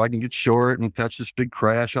out so I can get short and catch this big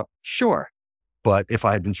crash? Sure. But if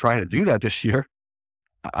I had been trying to do that this year,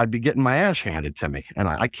 I'd be getting my ass handed to me. And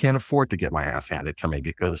I can't afford to get my ass handed to me,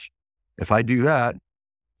 because if I do that,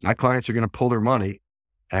 my clients are going to pull their money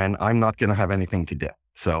and I'm not going to have anything to do.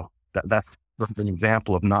 So that's an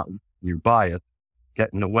example of not your bias get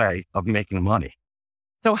in the way of making money.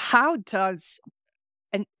 So how does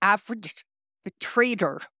an average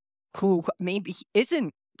trader who maybe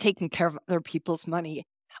isn't taking care of other people's money,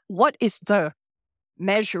 what is the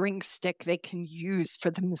measuring stick they can use for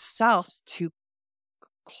themselves to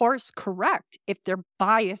course correct if their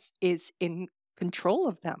bias is in control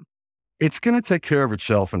of them? It's going to take care of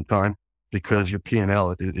itself in time, because your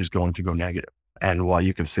P&L is going to go negative. And while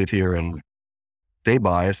you can sit here and stay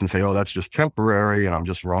biased and say, oh, that's just temporary and I'm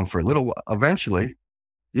just wrong for a little while, eventually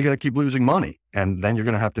you're going to keep losing money. And then you're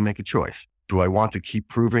going to have to make a choice. Do I want to keep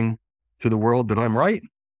proving to the world that I'm right?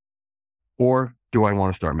 Or do I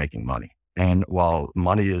want to start making money? And while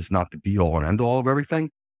money is not the be all and end all of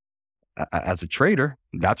everything, as a trader,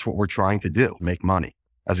 that's what we're trying to do, make money.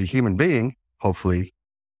 As a human being, hopefully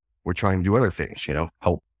we're trying to do other things,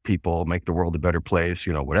 help people, make the world a better place,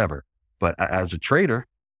 whatever. But as a trader,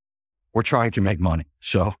 we're trying to make money.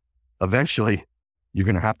 So eventually you're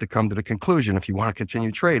going to have to come to the conclusion, if you want to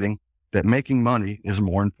continue trading, that making money is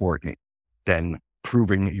more important than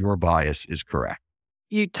proving your bias is correct.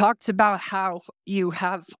 You talked about how you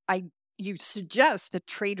suggest that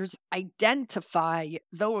traders identify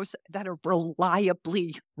those that are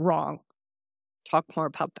reliably wrong. Talk more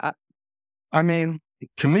about that. I mean,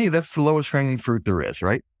 to me, that's the lowest hanging fruit there is,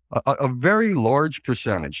 right? A very large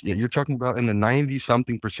percentage, you're talking about in the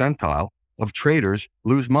 90-something percentile of traders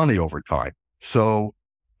lose money over time. So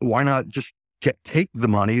why not just take the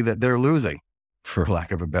money that they're losing, for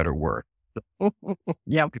lack of a better word?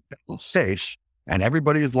 Yeah, safe, and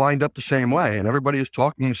everybody is lined up the same way and everybody is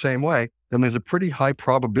talking the same way, then there's a pretty high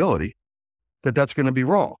probability that that's going to be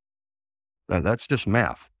wrong. That's just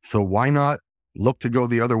math. So why not look to go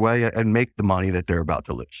the other way and make the money that they're about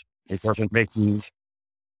to lose? It doesn't make you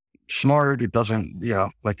smart. It doesn't,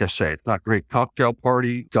 like I say, it's not great cocktail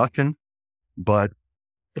party ducking, but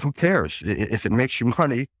who cares? If it makes you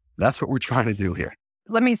money, that's what we're trying to do here.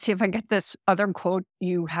 Let me see if I get this other quote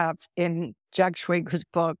you have in Jack Schwager's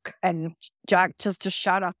book. And Jack, just a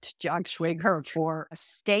shout out to Jack Schwager for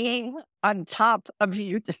staying on top of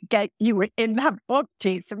you to get you in that book,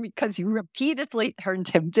 Jason, because you repeatedly turned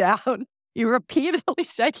him down. You repeatedly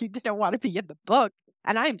said you didn't want to be in the book.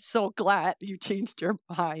 And I'm so glad you changed your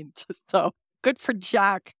mind. So good for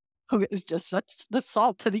Jack, who is just such the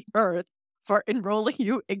salt to the earth, for enrolling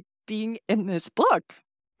you in being in this book.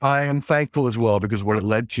 I am thankful as well, because what it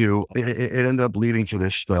led to, it ended up leading to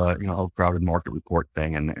this, crowded market report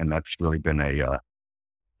thing. And that's really been a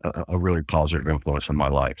really positive influence in my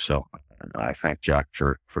life. So I thank Jack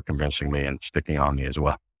for convincing me and sticking on me as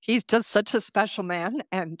well. He's just such a special man.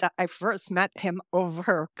 And I first met him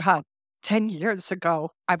over, 10 years ago.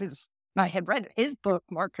 I had read his book,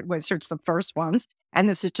 Market Wizards, the first ones. And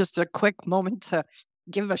this is just a quick moment to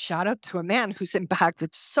give a shout out to a man who's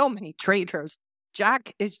impacted so many traders.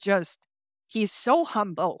 Jack is he's so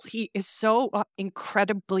humble. He is so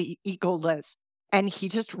incredibly egoless. And he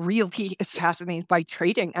just really is fascinated by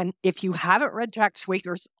trading. And if you haven't read Jack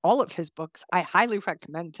Schwager's, all of his books, I highly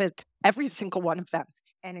recommend it. Every single one of them.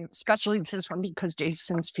 And especially this one, because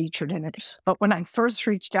Jason's featured in it. But when I first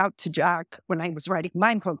reached out to Jack, when I was writing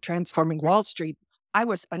my book, Transforming Wall Street, I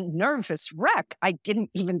was a nervous wreck. I didn't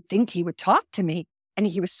even think he would talk to me. And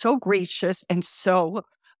he was so gracious and so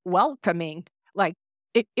welcoming. Like,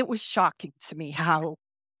 it was shocking to me how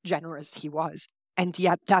generous he was. And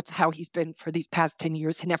yet that's how he's been for these past 10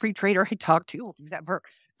 years. And every trader I talked to who's ever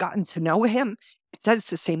gotten to know him says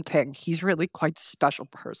the same thing. He's really quite a special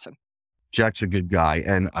person. Jack's a good guy.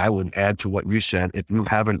 And I would add to what you said, if you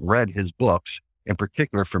haven't read his books, in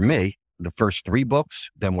particular for me, the first 3 books,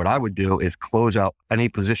 then what I would do is close out any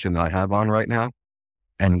position that I have on right now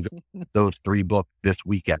and those 3 books this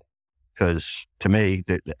weekend. Because to me,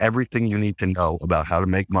 everything you need to know about how to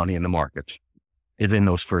make money in the markets is in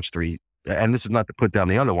those first 3. And this is not to put down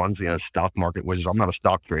the other ones, stock market wizards. I'm not a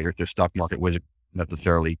stock trader. The stock market wizard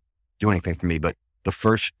necessarily do anything for me, but the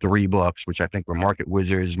first 3 books, which I think were Market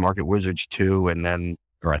Wizards 2, and then,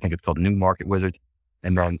 or I think it's called New Market Wizards,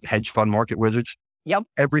 and then Hedge Fund Market Wizards. Yep.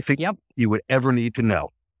 Everything you would ever need to know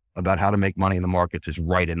about how to make money in the markets is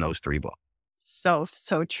right in those 3 books.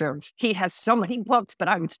 So true. He has so many books, but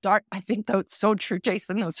I think that's so true,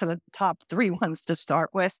 Jason. Those are the top 3 ones to start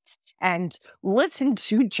with. And listen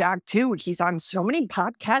to Jack too. He's on so many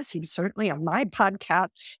podcasts. He's certainly on my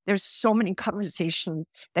podcast. There's so many conversations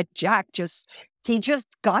that Jack he just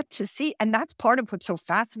got to see. And that's part of what's so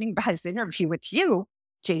fascinating about his interview with you,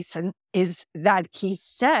 Jason, is that he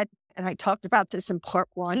said, and I talked about this in part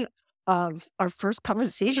 1 of our first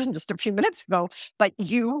conversation just a few minutes ago, but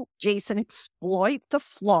you, Jason, exploit the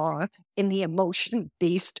flaw in the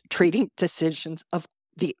emotion-based trading decisions of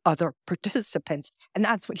the other participants. And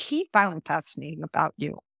that's what he found fascinating about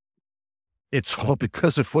you. It's all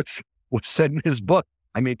because of what's said in his book.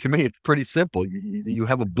 I mean, to me, it's pretty simple. You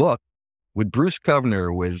have a book with Bruce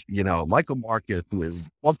Kovner, with, Michael Marcus, with,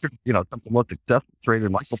 some of the most successful traders,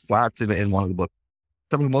 Michael Platts in one of the books,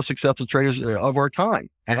 some of the most successful traders of our time.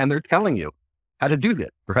 And they're telling you how to do this,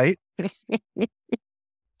 right?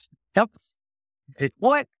 Yep.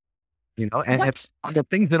 What? It's the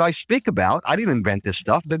things that I speak about, I didn't invent this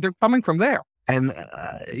stuff, they're coming from there. And,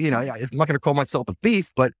 I'm not going to call myself a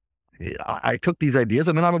thief, but I took these ideas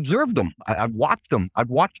and then I've observed them. I've watched them. I've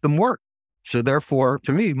watched them work. So therefore,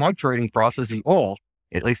 to me, my trading process is all,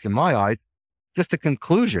 at least in my eyes, just a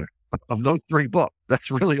conclusion of those 3 books. That's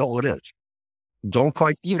really all it is. Don't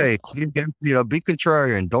fight the tape. Be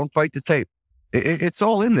contrarian. Don't fight the tape. It's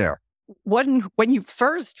all in there. When you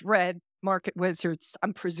first read Market Wizards,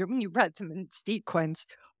 I'm presuming you read them in sequence.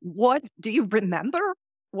 What do you remember?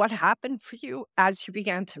 What happened for you as you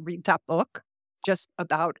began to read that book? Just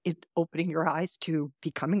about it opening your eyes to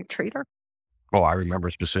becoming a trader? Oh, I remember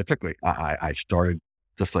specifically. I started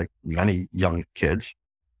just like many young kids.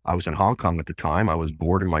 I was in Hong Kong at the time. I was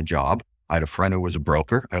bored in my job. I had a friend who was a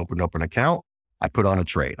broker. I opened up an account. I put on a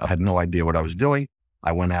trade. I had no idea what I was doing.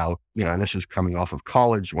 I went out, and this is coming off of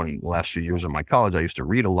college. When the last few years of my college, I used to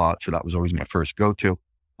read a lot. So that was always my first go-to.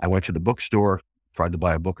 I went to the bookstore, tried to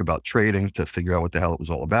buy a book about trading to figure out what the hell it was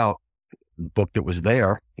all about. The book that was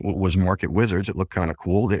there was Market Wizards. It looked kind of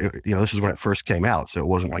cool. This is when it first came out. So it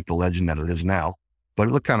wasn't like the legend that it is now, but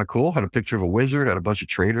it looked kind of cool. Had a picture of a wizard, had a bunch of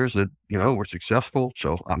traders that, were successful.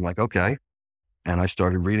 So I'm like, okay. And I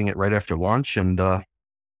started reading it right after lunch, and,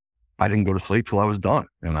 I didn't go to sleep till I was done.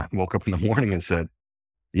 And I woke up in the morning and said,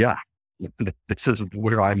 yeah, this is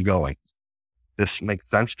where I'm going. This makes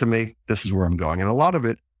sense to me. This is where I'm going. And a lot of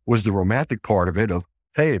it was the romantic part of it of,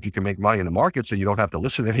 hey, if you can make money in the market so you don't have to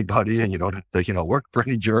listen to anybody and you don't have to, work for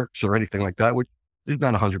any jerks or anything like that, which is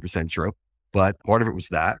not 100% true. But part of it was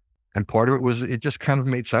that. And part of it was, it just kind of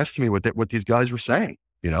made sense to me what these guys were saying.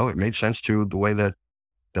 It made sense to the way that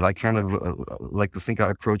I kind of like to think I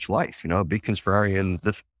approach life, be contrarian,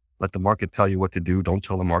 just let the market tell you what to do. Don't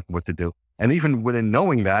tell the market what to do. And even within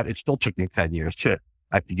knowing that, it still took me 10 years to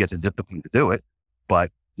actually get the discipline to do it.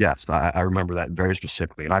 But yes, I remember that very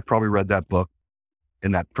specifically. And I probably read that book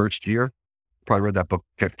in that first year, probably read that book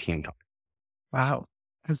 15 times. Wow.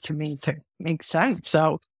 That's amazing. Makes sense.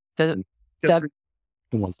 So that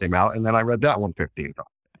one came out, and then I read that one 15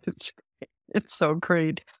 times. It's so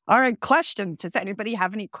great. All right. Questions. Does anybody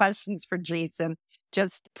have any questions for Jason?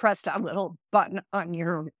 Just press that little button on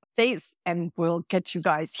your face and we'll get you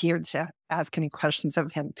guys here to ask any questions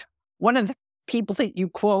of him. One of the people that you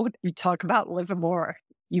quote, you talk about Livermore.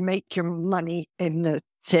 You make your money in the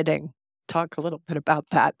sitting. Talk a little bit about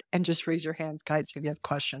that and just raise your hands, guys, if you have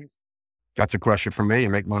questions. That's a question for me. You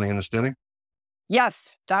make money in the sitting?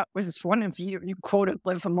 Yes, that was one of you. You quoted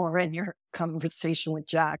Livermore in your conversation with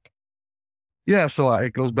Jack. Yeah, so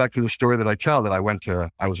it goes back to the story that I tell that I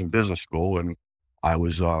was in business school and I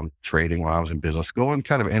was trading when I was in business school and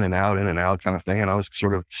kind of in and out kind of thing. And I was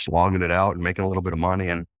sort of slogging it out and making a little bit of money.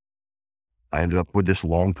 And I ended up with this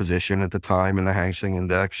long position at the time in the Hang Seng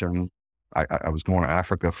Index. And I was going to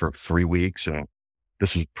Africa for 3 weeks, and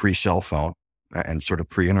this was pre-cell phone and sort of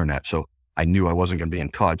pre-internet. So I knew I wasn't going to be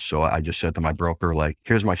in touch. So I just said to my broker, like,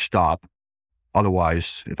 here's my stop.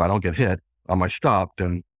 Otherwise, if I don't get hit on my stop,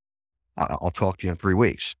 then I'll talk to you in 3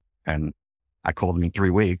 weeks. And I called him in 3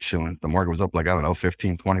 weeks, and the market was up like,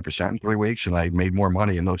 15, 20% in 3 weeks. And I made more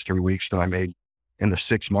money in those 3 weeks than I made in the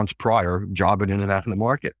 6 months prior jobbing in and out in the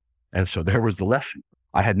market. And so there was the lesson.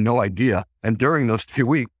 I had no idea. And during those 2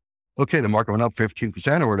 weeks, okay, the market went up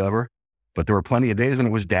 15% or whatever, but there were plenty of days when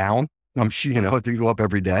it was down. I'm sure, it didn't go up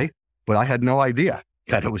every day, but I had no idea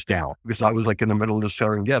that it was down because I was like in the middle of the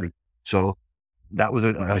Serengeti. So that was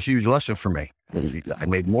a huge lesson for me. I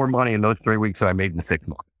made more money in those 3 weeks than I made in the 6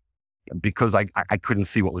 months because I couldn't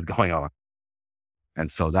see what was going on.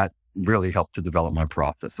 And so that really helped to develop my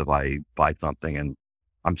process of I buy something and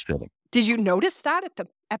I'm still. Did you notice that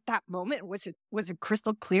at that moment? Was it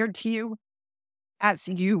crystal clear to you as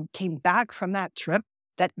you came back from that trip,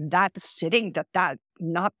 that sitting, that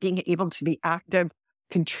not being able to be active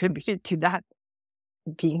contributed to that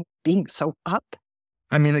being so up?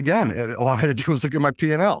 I mean, again, all I had to do was look at my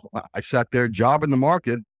P&L. I sat there, job in the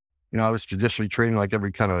market. I was traditionally trading like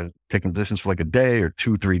every kind of taking positions for like a day or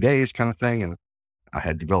 2-3 days kind of thing. And I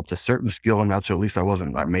had developed a certain skill in that. So at least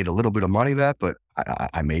I made a little bit of money that, but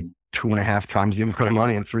I made 2.5 times the amount of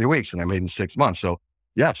money in 3 weeks and I made in 6 months. So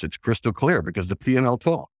yes, it's crystal clear because the P&L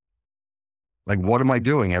told. Like, what am I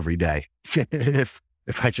doing every day if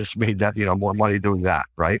I just made that, more money doing that,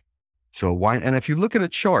 right? So why? And if you look at a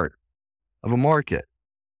chart of a market,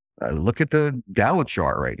 look at the Dow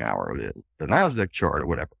chart right now or the NASDAQ chart or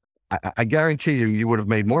whatever. I guarantee you would have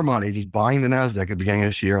made more money just buying the NASDAQ at the beginning of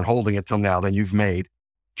this year and holding it till now than you've made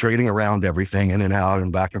trading around everything in and out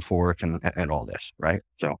and back and forth and all this, right?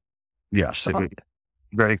 So yes,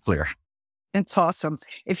 very clear. It's awesome.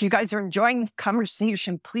 If you guys are enjoying this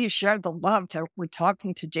conversation, please share the love that we're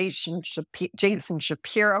talking to Jason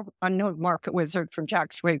Shapiro, unknown market wizard from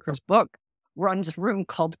Jack Schwager's book, runs a room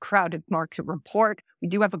called Crowded Market Report. We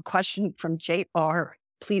do have a question from JR.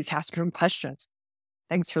 Please ask your questions.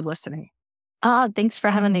 Thanks for listening. Thanks for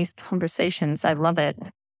having these conversations. I love it.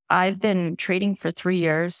 I've been trading for 3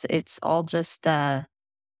 years. It's all just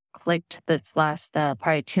clicked this last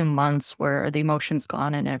probably 2 months where the emotion's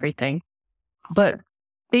gone and everything. But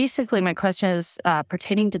basically, my question is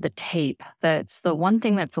pertaining to the tape. That's the one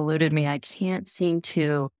thing that's eluded me. I can't seem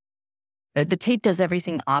to. The tape does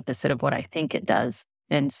everything opposite of what I think it does.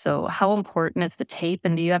 And so how important is the tape?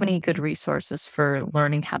 And do you have any good resources for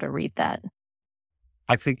learning how to read that?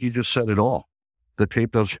 I think you just said it all. The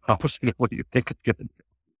tape does opposite of what you think it's going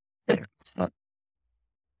to do.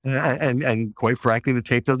 And quite frankly, the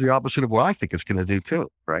tape does the opposite of what I think it's going to do too,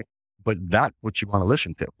 right? But that's what you want to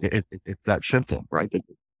listen to. It's that simple, right?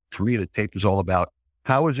 To me, the tape is all about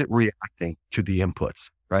how is it reacting to the inputs,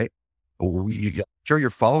 right? Sure, you're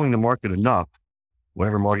following the market enough,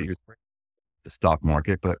 whatever market you're trading, the stock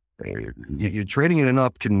market, but you're trading it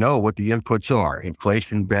enough to know what the inputs are.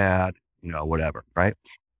 Inflation bad, whatever, right?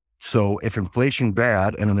 So if inflation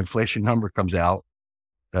bad and an inflation number comes out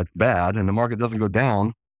that's bad and the market doesn't go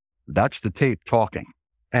down, that's the tape talking.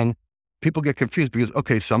 And people get confused because,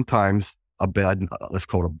 okay, sometimes let's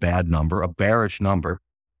call it a bad number, a bearish number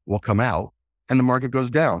will come out and the market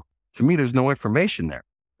goes down. To me, there's no information there,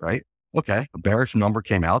 right? Okay, a bearish number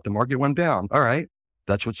came out, the market went down. All right,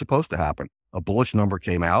 that's what's supposed to happen. A bullish number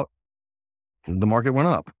came out, the market went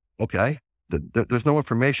up. Okay, there's no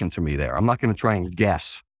information to me there. I'm not going to try and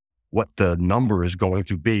guess what the number is going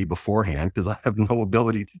to be beforehand because I have no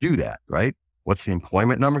ability to do that, right? What's the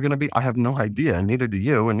employment number going to be? I have no idea, and neither do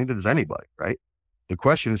you, and neither does anybody, right? The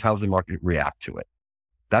question is, how does the market react to it?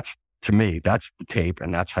 That's, to me, that's the tape,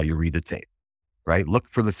 and that's how you read the tape, right? Look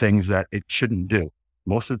for the things that it shouldn't do.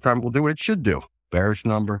 Most of the time, we'll do what it should do. Bearish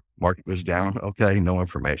number, market goes down. Okay, no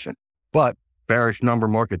information. But bearish number,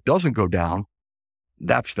 market doesn't go down.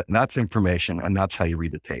 That's information, and that's how you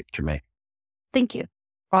read the tape to me. Thank you.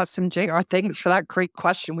 Awesome, JR. Thanks for that great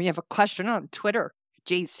question. We have a question on Twitter,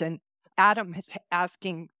 Jason. Adam is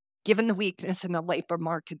asking, given the weakness in the labor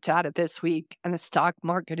market data this week and the stock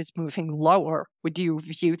market is moving lower, would you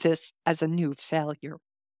view this as a new failure?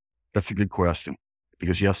 That's a good question.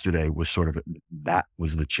 Because yesterday was that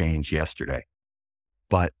was the change yesterday.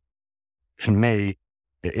 But to me,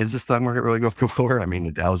 is the stock market really going lower? I mean,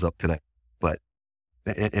 the Dow's up today. But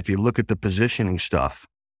if you look at the positioning stuff,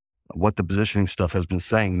 what the positioning stuff has been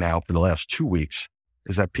saying now for the last 2 weeks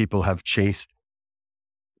is that people have chased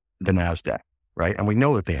the NASDAQ, right? And we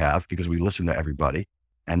know that they have because we listen to everybody.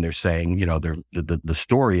 And they're saying, the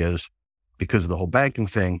story is because of the whole banking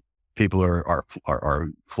thing, people are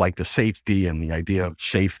flight to safety, and the idea of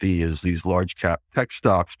safety is these large cap tech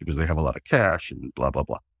stocks because they have a lot of cash and blah, blah,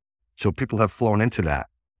 blah. So people have flown into that.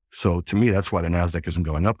 So to me, that's why the NASDAQ isn't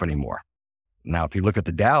going up anymore. Now, if you look at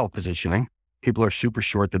the Dow positioning, people are super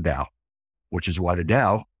short the Dow, which is why the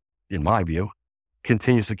Dow, in my view,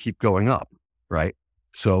 continues to keep going up, right?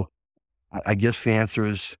 So I guess the answer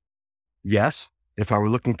is yes. If I were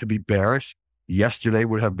looking to be bearish, yesterday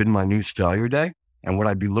would have been my new failure day. And what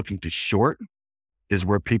I'd be looking to short is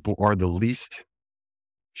where people are the least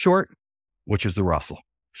short, which is the Russell.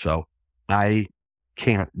 So I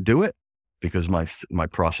can't do it because my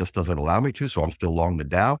process doesn't allow me to. So I'm still long the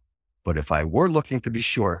Dow. But if I were looking to be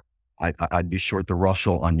short, I'd be short the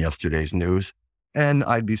Russell on yesterday's news, and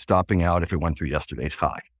I'd be stopping out if it went through yesterday's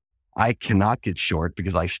high. I cannot get short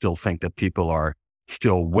because I still think that people are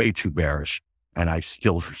still way too bearish. And I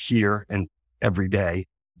still hear and every day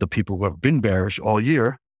the people who have been bearish all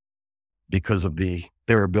year because of the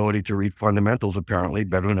their ability to read fundamentals apparently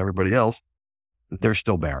better than everybody else, they're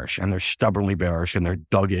still bearish, and they're stubbornly bearish, and they're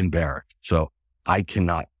dug in bearish. So I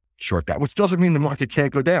cannot short that, which doesn't mean the market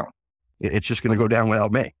can't go down. It's just going to go down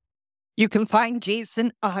without me. You can find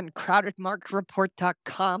Jason on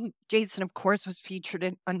crowdedmarketreport.com. Jason, of course, was featured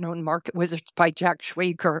in Unknown Market Wizards by Jack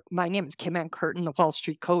Schwager. My name is Kim Ann Curtin, the Wall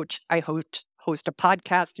Street Coach. I host a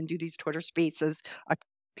podcast and do these Twitter spaces a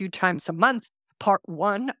few times a month. Part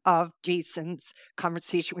 1 of Jason's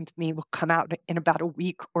conversation with me will come out in about a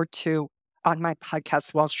week or two on my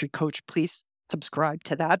podcast, Wall Street Coach. Please subscribe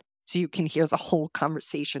to that so you can hear the whole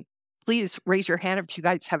conversation. Please raise your hand if you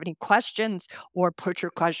guys have any questions, or put your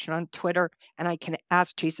question on Twitter and I can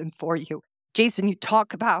ask Jason for you. Jason, you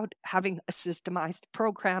talk about having a systemized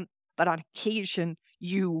program, but on occasion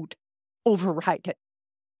you'd override it.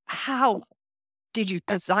 How did you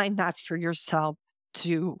design that for yourself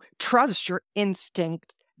to trust your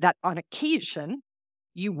instinct that on occasion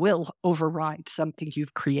you will override something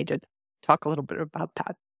you've created? Talk a little bit about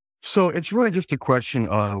that. So it's really just a question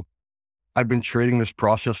of, I've been trading this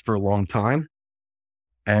process for a long time.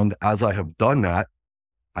 And as I have done that,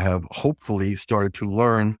 I have hopefully started to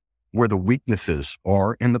learn where the weaknesses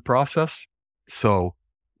are in the process. So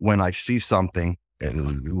when I see something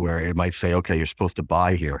where it might say, okay, you're supposed to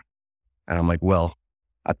buy here. And I'm like, well,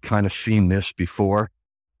 I've kind of seen this before.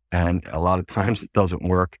 And a lot of times it doesn't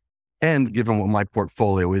work. And given what my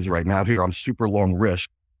portfolio is right now here, I'm super long risk.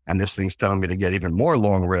 And this thing's telling me to get even more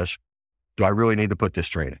long risk. Do I really need to put this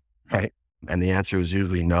trade in? Right? And the answer is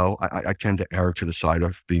usually no. I tend to err to the side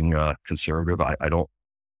of being conservative. I don't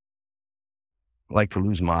like to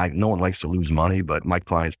lose no one likes to lose money, but my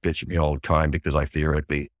clients bitch at me all the time because I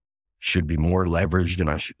theoretically should be more leveraged and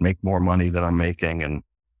I should make more money than I'm making and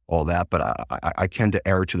all that. But I tend to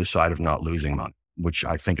err to the side of not losing money, which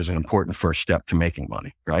I think is an important first step to making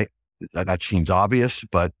money, right? That seems obvious,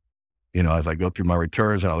 but as I go through my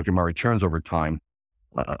returns and I look at my returns over time,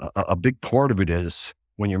 a big part of it is,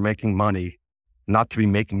 when you're making money, not to be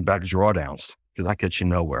making back drawdowns, because that gets you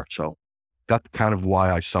nowhere. So that's kind of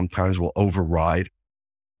why I sometimes will override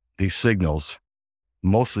these signals,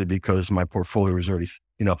 mostly because my portfolio is already,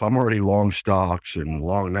 if I'm already long stocks and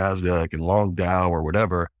long NASDAQ and long Dow or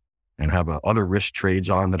whatever, and have other risk trades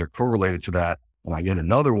on that are correlated to that, and I get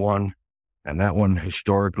another one, and that one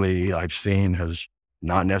historically I've seen has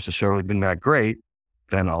not necessarily been that great,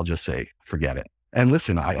 then I'll just say, forget it. And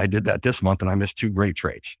listen, I did that this month and I missed 2 great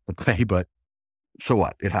trades. Okay, but so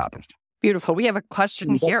what? It happens. Beautiful. We have a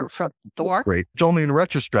question here from Thor. Great. It's only in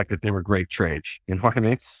retrospect that they were great trades. You know what I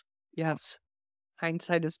mean? Yes.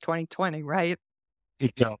 Hindsight is 2020, right?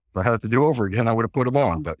 If I had to do over again, I would have put them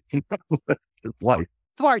on, but it's life.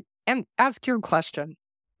 Thor, and ask your question.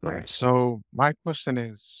 All right. So my question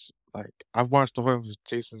is, I've watched all of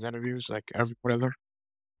Jason's interviews, every one of them.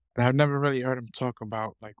 And I've never really heard him talk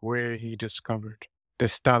about where he discovered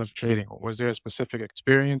this style of trading. Was there a specific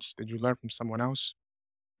experience? Did you learn from someone else?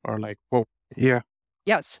 Or whoa. Yeah.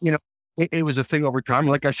 Yes. It was a thing over time.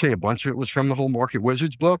 Like I say, a bunch of it was from the whole Market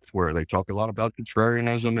Wizards book, where they talk a lot about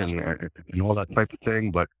contrarianism and all that type of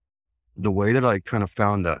thing. But the way that I kind of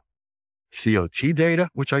found the COT data,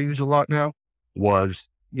 which I use a lot now, was,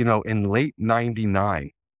 in late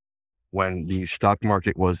 99, when the stock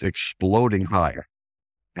market was exploding higher.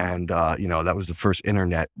 And, that was the first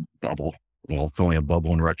internet bubble. Well, it's only a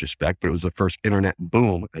bubble in retrospect, but it was the first internet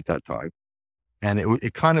boom at that time. And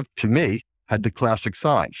it kind of, to me, had the classic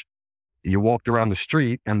signs. You walked around the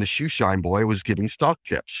street and the shoe shine boy was giving stock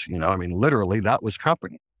tips. Literally that was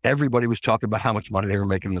happening. Everybody was talking about how much money they were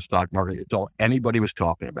making in the stock market. It's all anybody was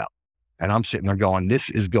talking about. And I'm sitting there going, this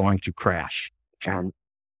is going to crash. And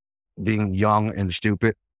being young and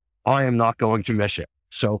stupid, I am not going to miss it.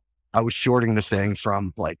 So I was shorting the thing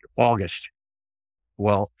from August.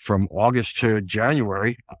 Well, from August to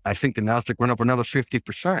January, I think the Nasdaq went up another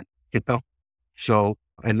 50%, So,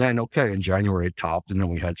 and then, in January it topped, and then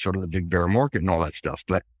we had sort of the big bear market and all that stuff.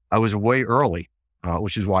 But I was way early,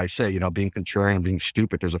 which is why I say, being contrarian, being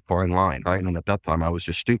stupid, there's a fine line, right? And at that time I was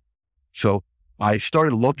just stupid. So I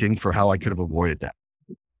started looking for how I could have avoided that.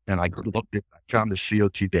 And I found the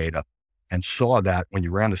COT data and saw that when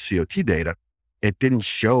you ran the COT data, it didn't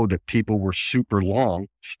show that people were super long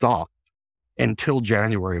stock until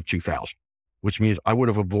January of 2000, which means I would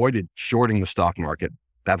have avoided shorting the stock market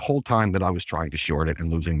that whole time that I was trying to short it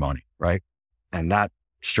and losing money, right? And that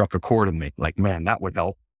struck a chord in me. Man, that would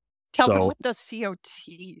help. Tell me what the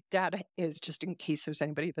COT data is, just in case there's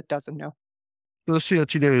anybody that doesn't know. The COT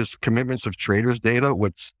data is commitments of traders data,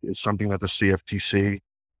 which is something that the CFTC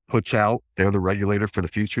puts out. They're the regulator for the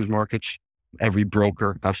futures markets. Every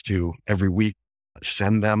broker has to, every week,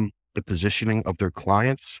 send them the positioning of their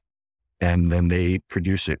clients, and then they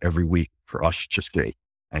produce it every week for us to see.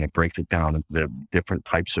 And it breaks it down into the different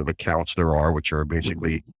types of accounts there are, which are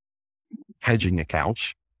basically hedging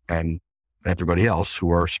accounts, and everybody else who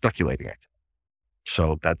are speculating it.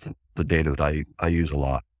 So that's the data that I use a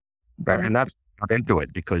lot. And that's not into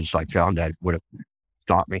it because I found that would have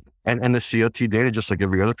stopped me. And the COT data, just like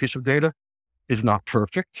every other piece of data, is not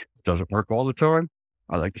perfect. It doesn't work all the time.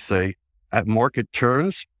 I like to say at market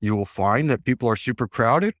turns, you will find that people are super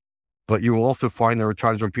crowded, but you will also find there are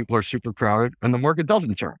times when people are super crowded and the market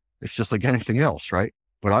doesn't turn. It's just like anything else, right?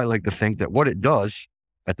 But I like to think that what it does,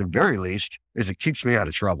 at the very least, is it keeps me out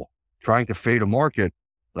of trouble. Trying to fade a market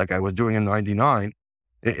like I was doing in 99,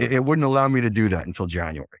 it wouldn't allow me to do that until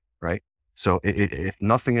January, right? So if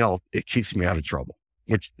nothing else, it keeps me out of trouble,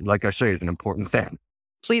 which, like I say, is an important thing.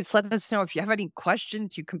 Please let us know if you have any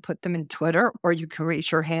questions. You can put them in Twitter or you can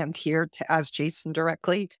raise your hand here to ask Jason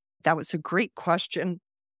directly. That was a great question.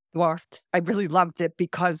 I really loved it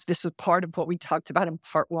because this was part of what we talked about in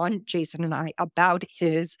part one, Jason and I, about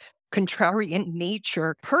his contrarian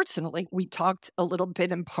nature. Personally, we talked a little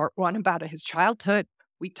bit in part one about his childhood.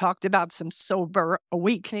 We talked about some sober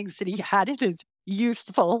awakenings that he had in his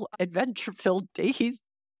youthful, adventure-filled days,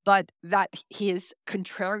 but that his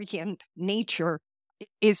contrarian nature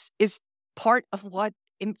is part of what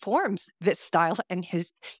informs this style. And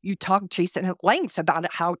you talk, Jason, at length about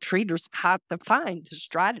how traders have to find the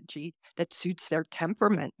strategy that suits their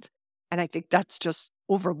temperament. And I think that's just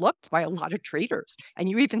overlooked by a lot of traders. And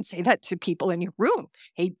you even say that to people in your room.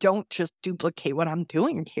 Hey, don't just duplicate what I'm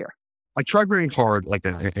doing here. I try very hard, like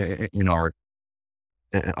in our,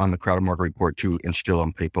 on the Crowded Market Report, to instill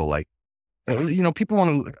on people, like, people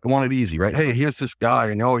want it easy, right? Hey, here's this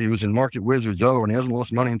guy, he was in Market Wizards, and he hasn't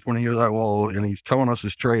lost money in 20 years. And he's telling us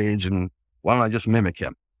his trades, and why don't I just mimic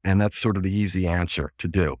him? And that's sort of the easy answer to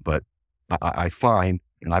do. But I find,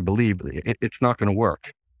 and I believe it's not going to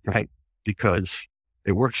work, right? Because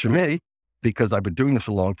it works for me, because I've been doing this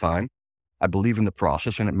a long time. I believe in the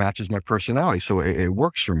process and it matches my personality. So it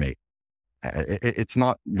works for me. It's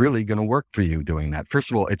not really going to work for you doing that. First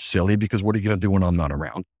of all, it's silly because what are you going to do when I'm not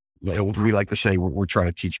around? We like to say we're trying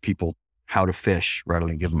to teach people how to fish rather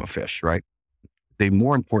than give them a fish, right? The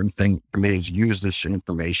more important thing for me is use this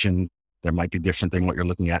information that might be different than what you're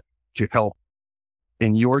looking at to help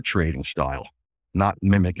in your trading style, not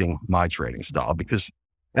mimicking my trading style.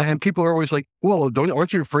 And people are always like, well,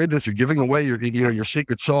 aren't you afraid that if you're giving away your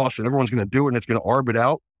secret sauce and everyone's going to do it and it's going to arb it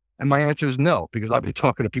out? And my answer is no, because I've been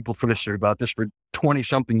talking to people about this for 20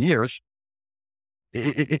 something years.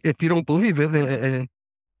 If you don't believe it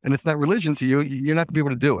and it's not religion to you, you're not going to be able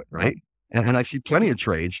to do it, right? And I see plenty of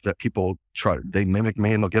trades that people they mimic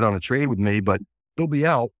me and they'll get on a trade with me, but they'll be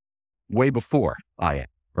out way before I am,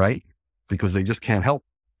 right? Because they just can't help.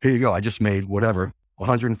 Here you go. I just made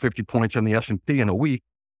 150 points on the S&P in a week.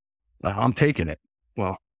 I'm taking it.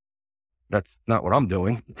 Well, that's not what I'm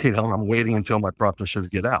doing. I'm waiting until my processors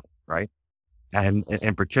get out, right? And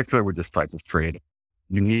in particular with this type of trade,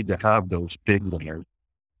 you need to have those big winners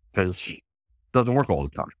because it doesn't work all the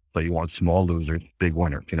time. So you want small losers, big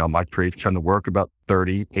winners. My trades tend to work about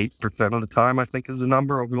 38% of the time, I think is the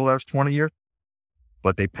number over the last 20 years.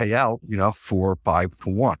 But they pay out, 4 or 5 to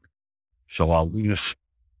 1. So I'll lose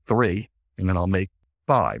 3 and then I'll make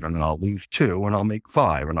 5, and then I'll lose 2 and I'll make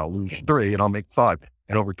 5, and I'll lose 3 and I'll make 5.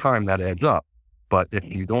 And over time that adds up. But if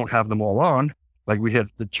you don't have them all on, like we had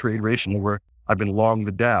the trade ratio where I've been long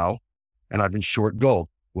the Dow and I've been short gold.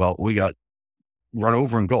 Well, we got run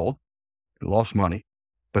over in gold, lost money,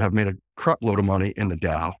 but have made a crap load of money in the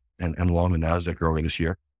Dow and long the NASDAQ earlier this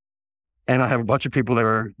year. And I have a bunch of people that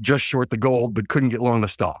are just short the gold, but couldn't get long the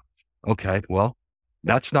stock. Okay, well,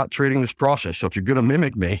 that's not trading this process. So if you're going to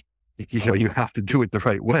mimic me, you have to do it the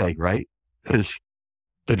right way, right? Because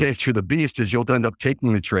the nature of the beast is you'll end up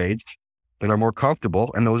taking the trades that are more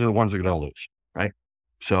comfortable, and those are the ones that are going to lose, right?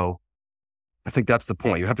 So I think that's the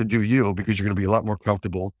point. You have to do you because you're going to be a lot more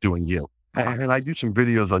comfortable doing you. And I do some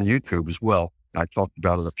videos on YouTube as well. I talked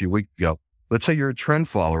about it a few weeks ago. Let's say you're a trend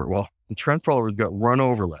follower. Well, the trend followers got run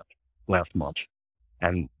over last month.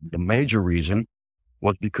 And the major reason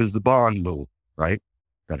was because the bond move, right?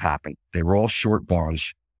 That happened. They were all short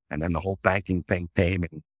bonds. And then the whole banking thing came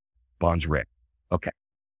and bonds ripped. Okay.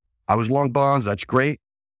 I was long bonds. That's great.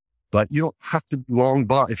 But you don't have to be long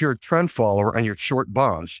bonds. If you're a trend follower and you're short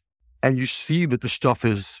bonds and you see that the stuff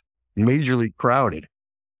is majorly crowded,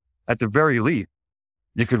 at the very least,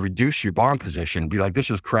 you could reduce your bond position, be like, this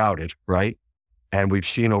is crowded, right? And we've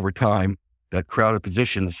seen over time that crowded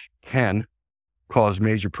positions can cause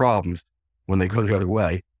major problems when they go the other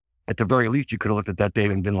way. At the very least, you could have looked at that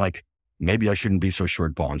data and been like, maybe I shouldn't be so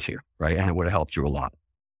short bonds here, right? And it would have helped you a lot.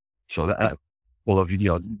 So that, well, if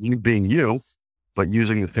you being you, but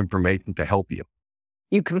using this information to help you.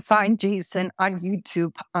 You can find Jason on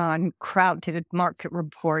YouTube on Crowded Market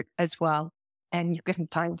Report as well. And you can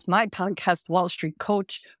find my podcast, Wall Street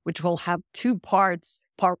Coach, which will have 2 parts.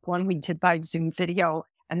 Part 1 we did by Zoom video,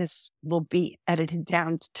 and this will be edited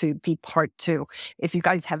down to be part 2. If you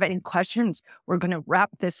guys have any questions, we're going to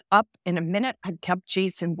wrap this up in a minute. I kept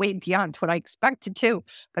Jason way beyond what I expected to,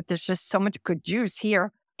 but there's just so much good juice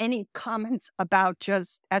here. Any comments about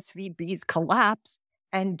just SVB's collapse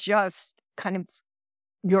and just kind of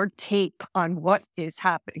your take on what is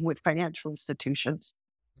happening with financial institutions?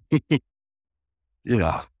 You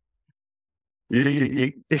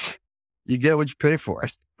get what you pay for.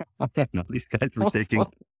 These guys were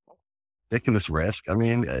taking this risk. I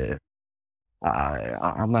mean,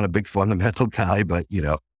 I'm not a big fundamental guy, but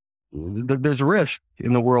there's a risk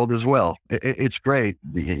in the world as well. It's great.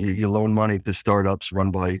 You loan money to startups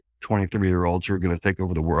run by 23-year-olds who are going to take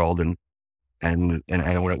over the world, and when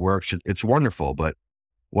it works, it's wonderful. But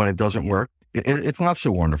when it doesn't work, it's not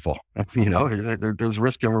so wonderful. There's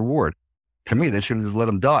risk and reward. To me, they should have just let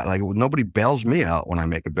them die. Like, nobody bails me out when I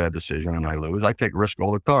make a bad decision and I lose. I take risk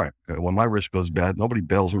all the time. When my risk goes bad, nobody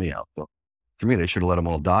bails me out. So to me, they should have let them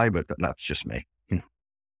all die, but that's just me.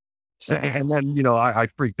 And then, I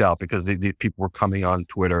freaked out because the people were coming on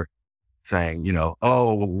Twitter saying,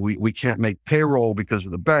 oh, we can't make payroll because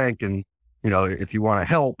of the bank. And, if you want to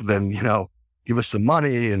help, then, give us some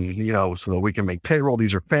money and, so that we can make payroll.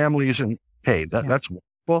 These are families. And hey, that's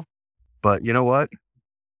wonderful. But you know what?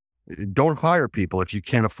 Don't hire people if you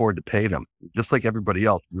can't afford to pay them. Just like everybody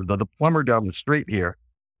else. The plumber down the street here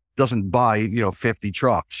doesn't buy, 50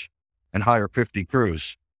 trucks and hire 50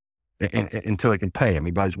 crews until he can pay him.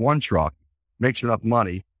 He buys 1 truck, makes enough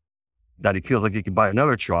money that he feels like he can buy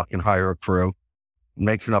another truck and hire a crew,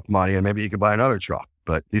 makes enough money, and maybe he can buy another truck.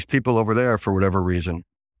 But these people over there, for whatever reason,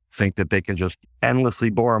 think that they can just endlessly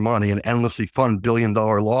borrow money and endlessly fund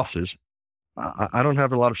billion-dollar losses. I don't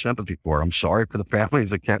have a lot of sympathy for it. I'm sorry for the families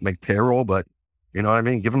that can't make payroll, but you know what I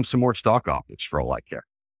mean? Give them some more stock options for all I care.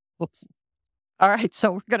 Oops. All right.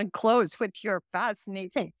 So we're going to close with your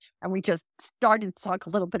fascinating, and we just started to talk a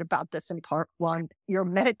little bit about this in part 1, your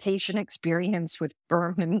meditation experience with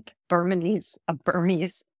Burmese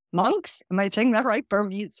monks. Am I saying that right?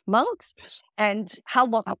 Burmese monks. And how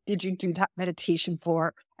long did you do that meditation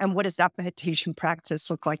for? And what does that meditation practice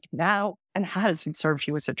look like now? And how does it serve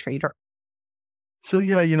you as a trader? So,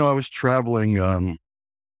 I was traveling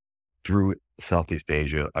through Southeast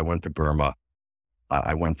Asia. I went to Burma.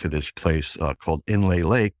 I went to this place called Inle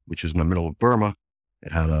Lake, which is in the middle of Burma.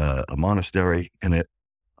 It had a monastery in it.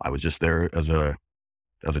 I was just there as a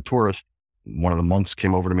tourist. One of the monks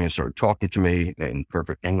came over to me and started talking to me in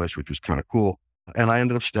perfect English, which was kind of cool. And I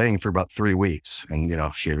ended up staying for about 3 weeks and,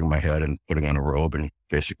 shaving my head and putting on a robe and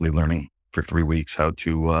basically learning for 3 weeks how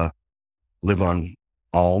to live on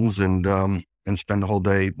alms and spend the whole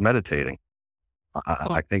day meditating.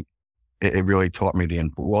 I think it really taught me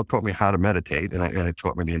it taught me how to meditate, and it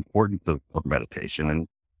taught me the importance of meditation,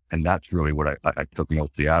 and that's really what I took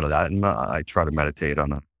mostly out of that. And I try to meditate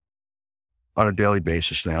on a daily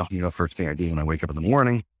basis now. First thing I do when I wake up in the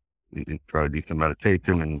morning, try to do some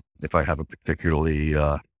meditation, and if I have a particularly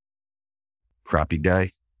crappy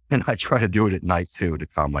day, and I try to do it at night too to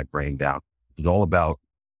calm my brain down. It's all about,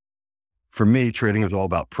 for me, trading is all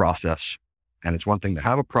about process. And it's one thing to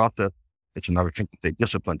have a process. It's another thing to stay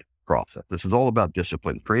disciplined process. This is all about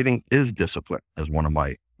discipline. Trading is discipline, as one of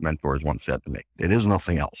my mentors once said to me. It is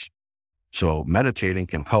nothing else. So meditating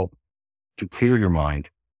can help to clear your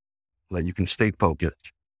mind so that you can stay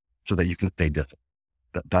focused, so that you can stay disciplined.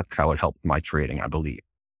 That's how it helped my trading, I believe.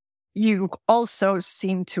 You also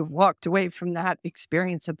seem to have walked away from that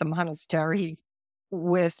experience at the monastery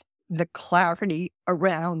with the clarity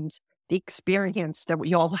around the experience that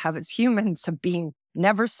we all have as humans of being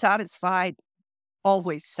never satisfied,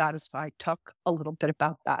 always satisfied. Talk a little bit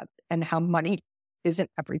about that and how money isn't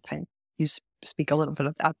everything. You speak a little bit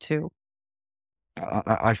of that too.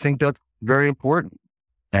 I think that's very important.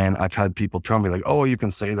 And I've had people tell me like, oh, you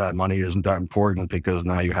can say that money isn't that important because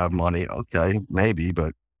now you have money. Okay, maybe,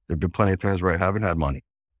 but there've been plenty of times where I haven't had money.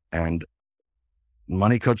 And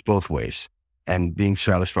money cuts both ways. And being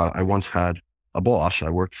satisfied, I once had a boss. I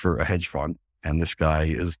worked for a hedge fund, and this guy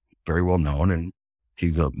is very well known, and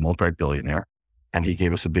he's a multi-billionaire. And he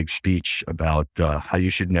gave us a big speech about how you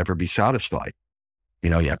should never be satisfied.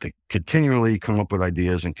 You have to continually come up with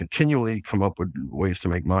ideas and continually come up with ways to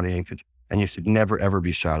make money, and you should never, ever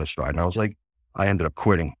be satisfied. And I was like, I ended up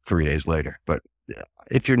quitting 3 days later. But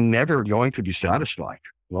if you're never going to be satisfied,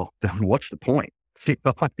 well, then what's the point?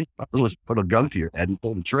 Let's put a gun to your head and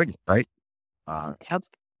pull the trigger, right? I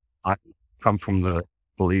come from the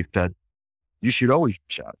belief that you should always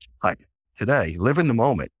judge. Like today, live in the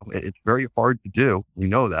moment. It's very hard to do. We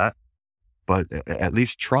know that, but at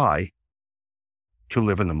least try to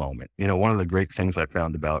live in the moment. One of the great things I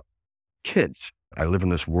found about kids, I live in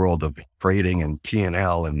this world of trading and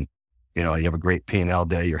P&L, and you have a great P&L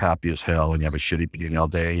day, you're happy as hell, and you have a shitty P&L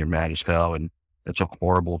day, you're mad as hell, and it's a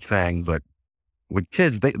horrible thing. But with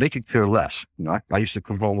kids, they could care less. I used to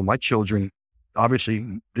come home with my children,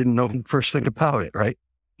 obviously didn't know the first thing about it, right?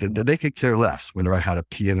 They could care less whether I had a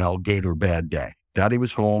P&L good or bad day. Daddy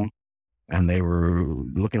was home, and they were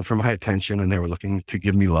looking for my attention, and they were looking to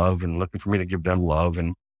give me love and looking for me to give them love.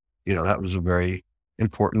 And, that was a very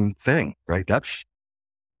important thing, right? That's,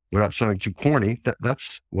 without sounding too corny,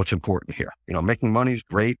 that's what's important here. Making money is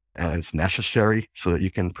great and it's necessary so that you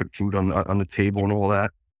can put food on the table and all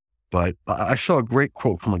that. But I saw a great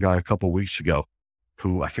quote from a guy a couple of weeks ago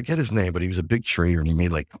who, I forget his name, but he was a big trader and he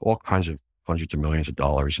made like all kinds of hundreds of millions of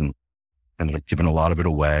dollars and like giving a lot of it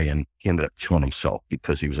away. And he ended up killing himself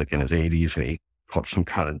because he was like in his 80s and he caught some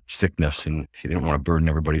kind of sickness and he didn't want to burden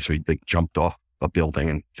everybody. So he like jumped off a building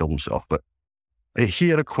and killed himself. But he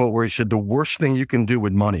had a quote where he said, the worst thing you can do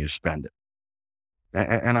with money is spend it.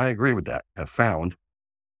 And I agree with that. I've found,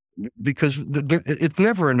 because it's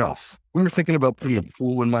never enough. We were thinking about putting a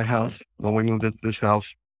pool in my house when we moved into this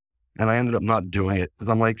house, and I ended up not doing it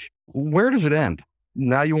because I'm like, where does it end?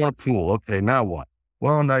 Now you want a pool. Okay, now what?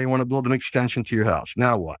 Well, now you want to build an extension to your house.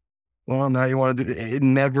 Now what? Well, now you want to do it. It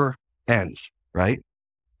never ends, right?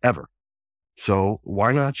 Ever. So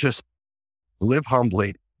why not just live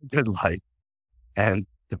humbly, good life, and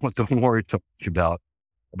don't worry too much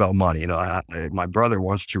about money. My brother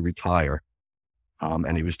wants to retire,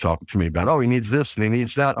 and he was talking to me about, he needs this and he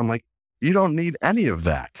needs that. I'm like, you don't need any of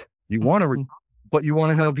that. You want to, but you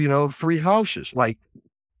want to have, 3 houses. Like,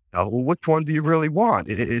 which one do you really want?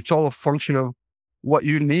 It's all a function of what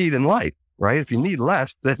you need in life, right? If you need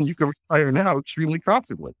less, then you can retire now extremely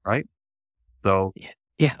comfortably, right? So,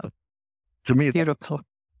 yeah, to me, beautiful.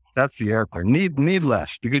 That's the airplane. Need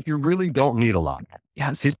less because you really don't need a lot.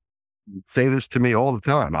 Yes. People say this to me all the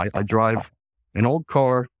time. I drive an old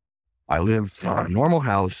car. I live in a normal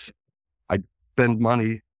house. I spend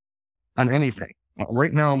money on anything.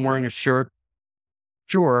 Right now I'm wearing a shirt.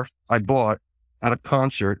 Sure, I bought at a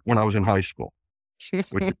concert when I was in high school,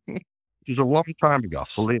 which is a long time ago.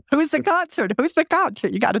 Who's the concert?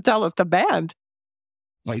 You got to tell us the band.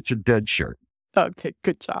 It's a Dead shirt. Okay,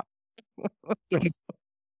 good job.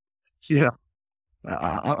 Yeah.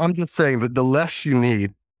 I'm just saying that the less you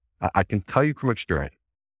need, I can tell you from experience,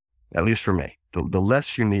 at least for me, the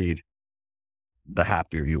less you need, the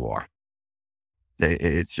happier you are.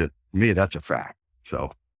 It's just, me, that's a fact.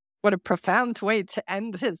 So. What a profound way to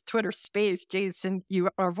end this Twitter space, Jason. You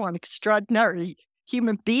are one extraordinary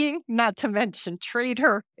human being, not to mention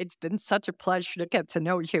trader. It's been such a pleasure to get to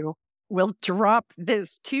know you. We'll drop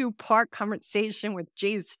this 2-part conversation with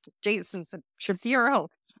Jason Shapiro,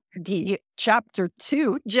 the Chapter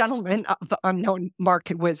 2 Gentleman of the Unknown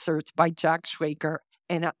Market Wizards by Jack Schwager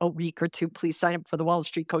in a week or two. Please sign up for the Wall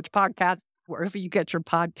Street Coach podcast, wherever you get your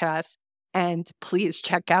podcasts. And please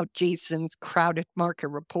check out Jason's Crowded Market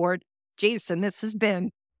Report. Jason, this has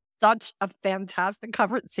been such a fantastic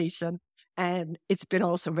conversation. And it's been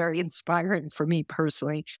also very inspiring for me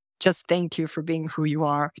personally. Just thank you for being who you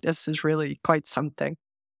are. This is really quite something.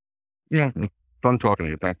 Yeah, fun talking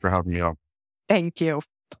to you. Thanks for having me on. Thank you.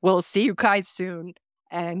 We'll see you guys soon.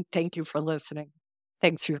 And thank you for listening.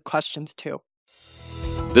 Thanks for your questions, too.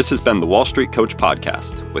 This has been the Wall Street Coach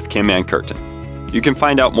Podcast with Kim Ann Curtin. You can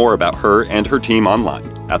find out more about her and her team online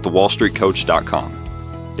at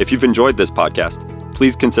thewallstreetcoach.com. If you've enjoyed this podcast,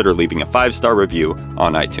 please consider leaving a 5-star review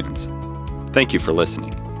on iTunes. Thank you for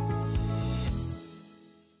listening.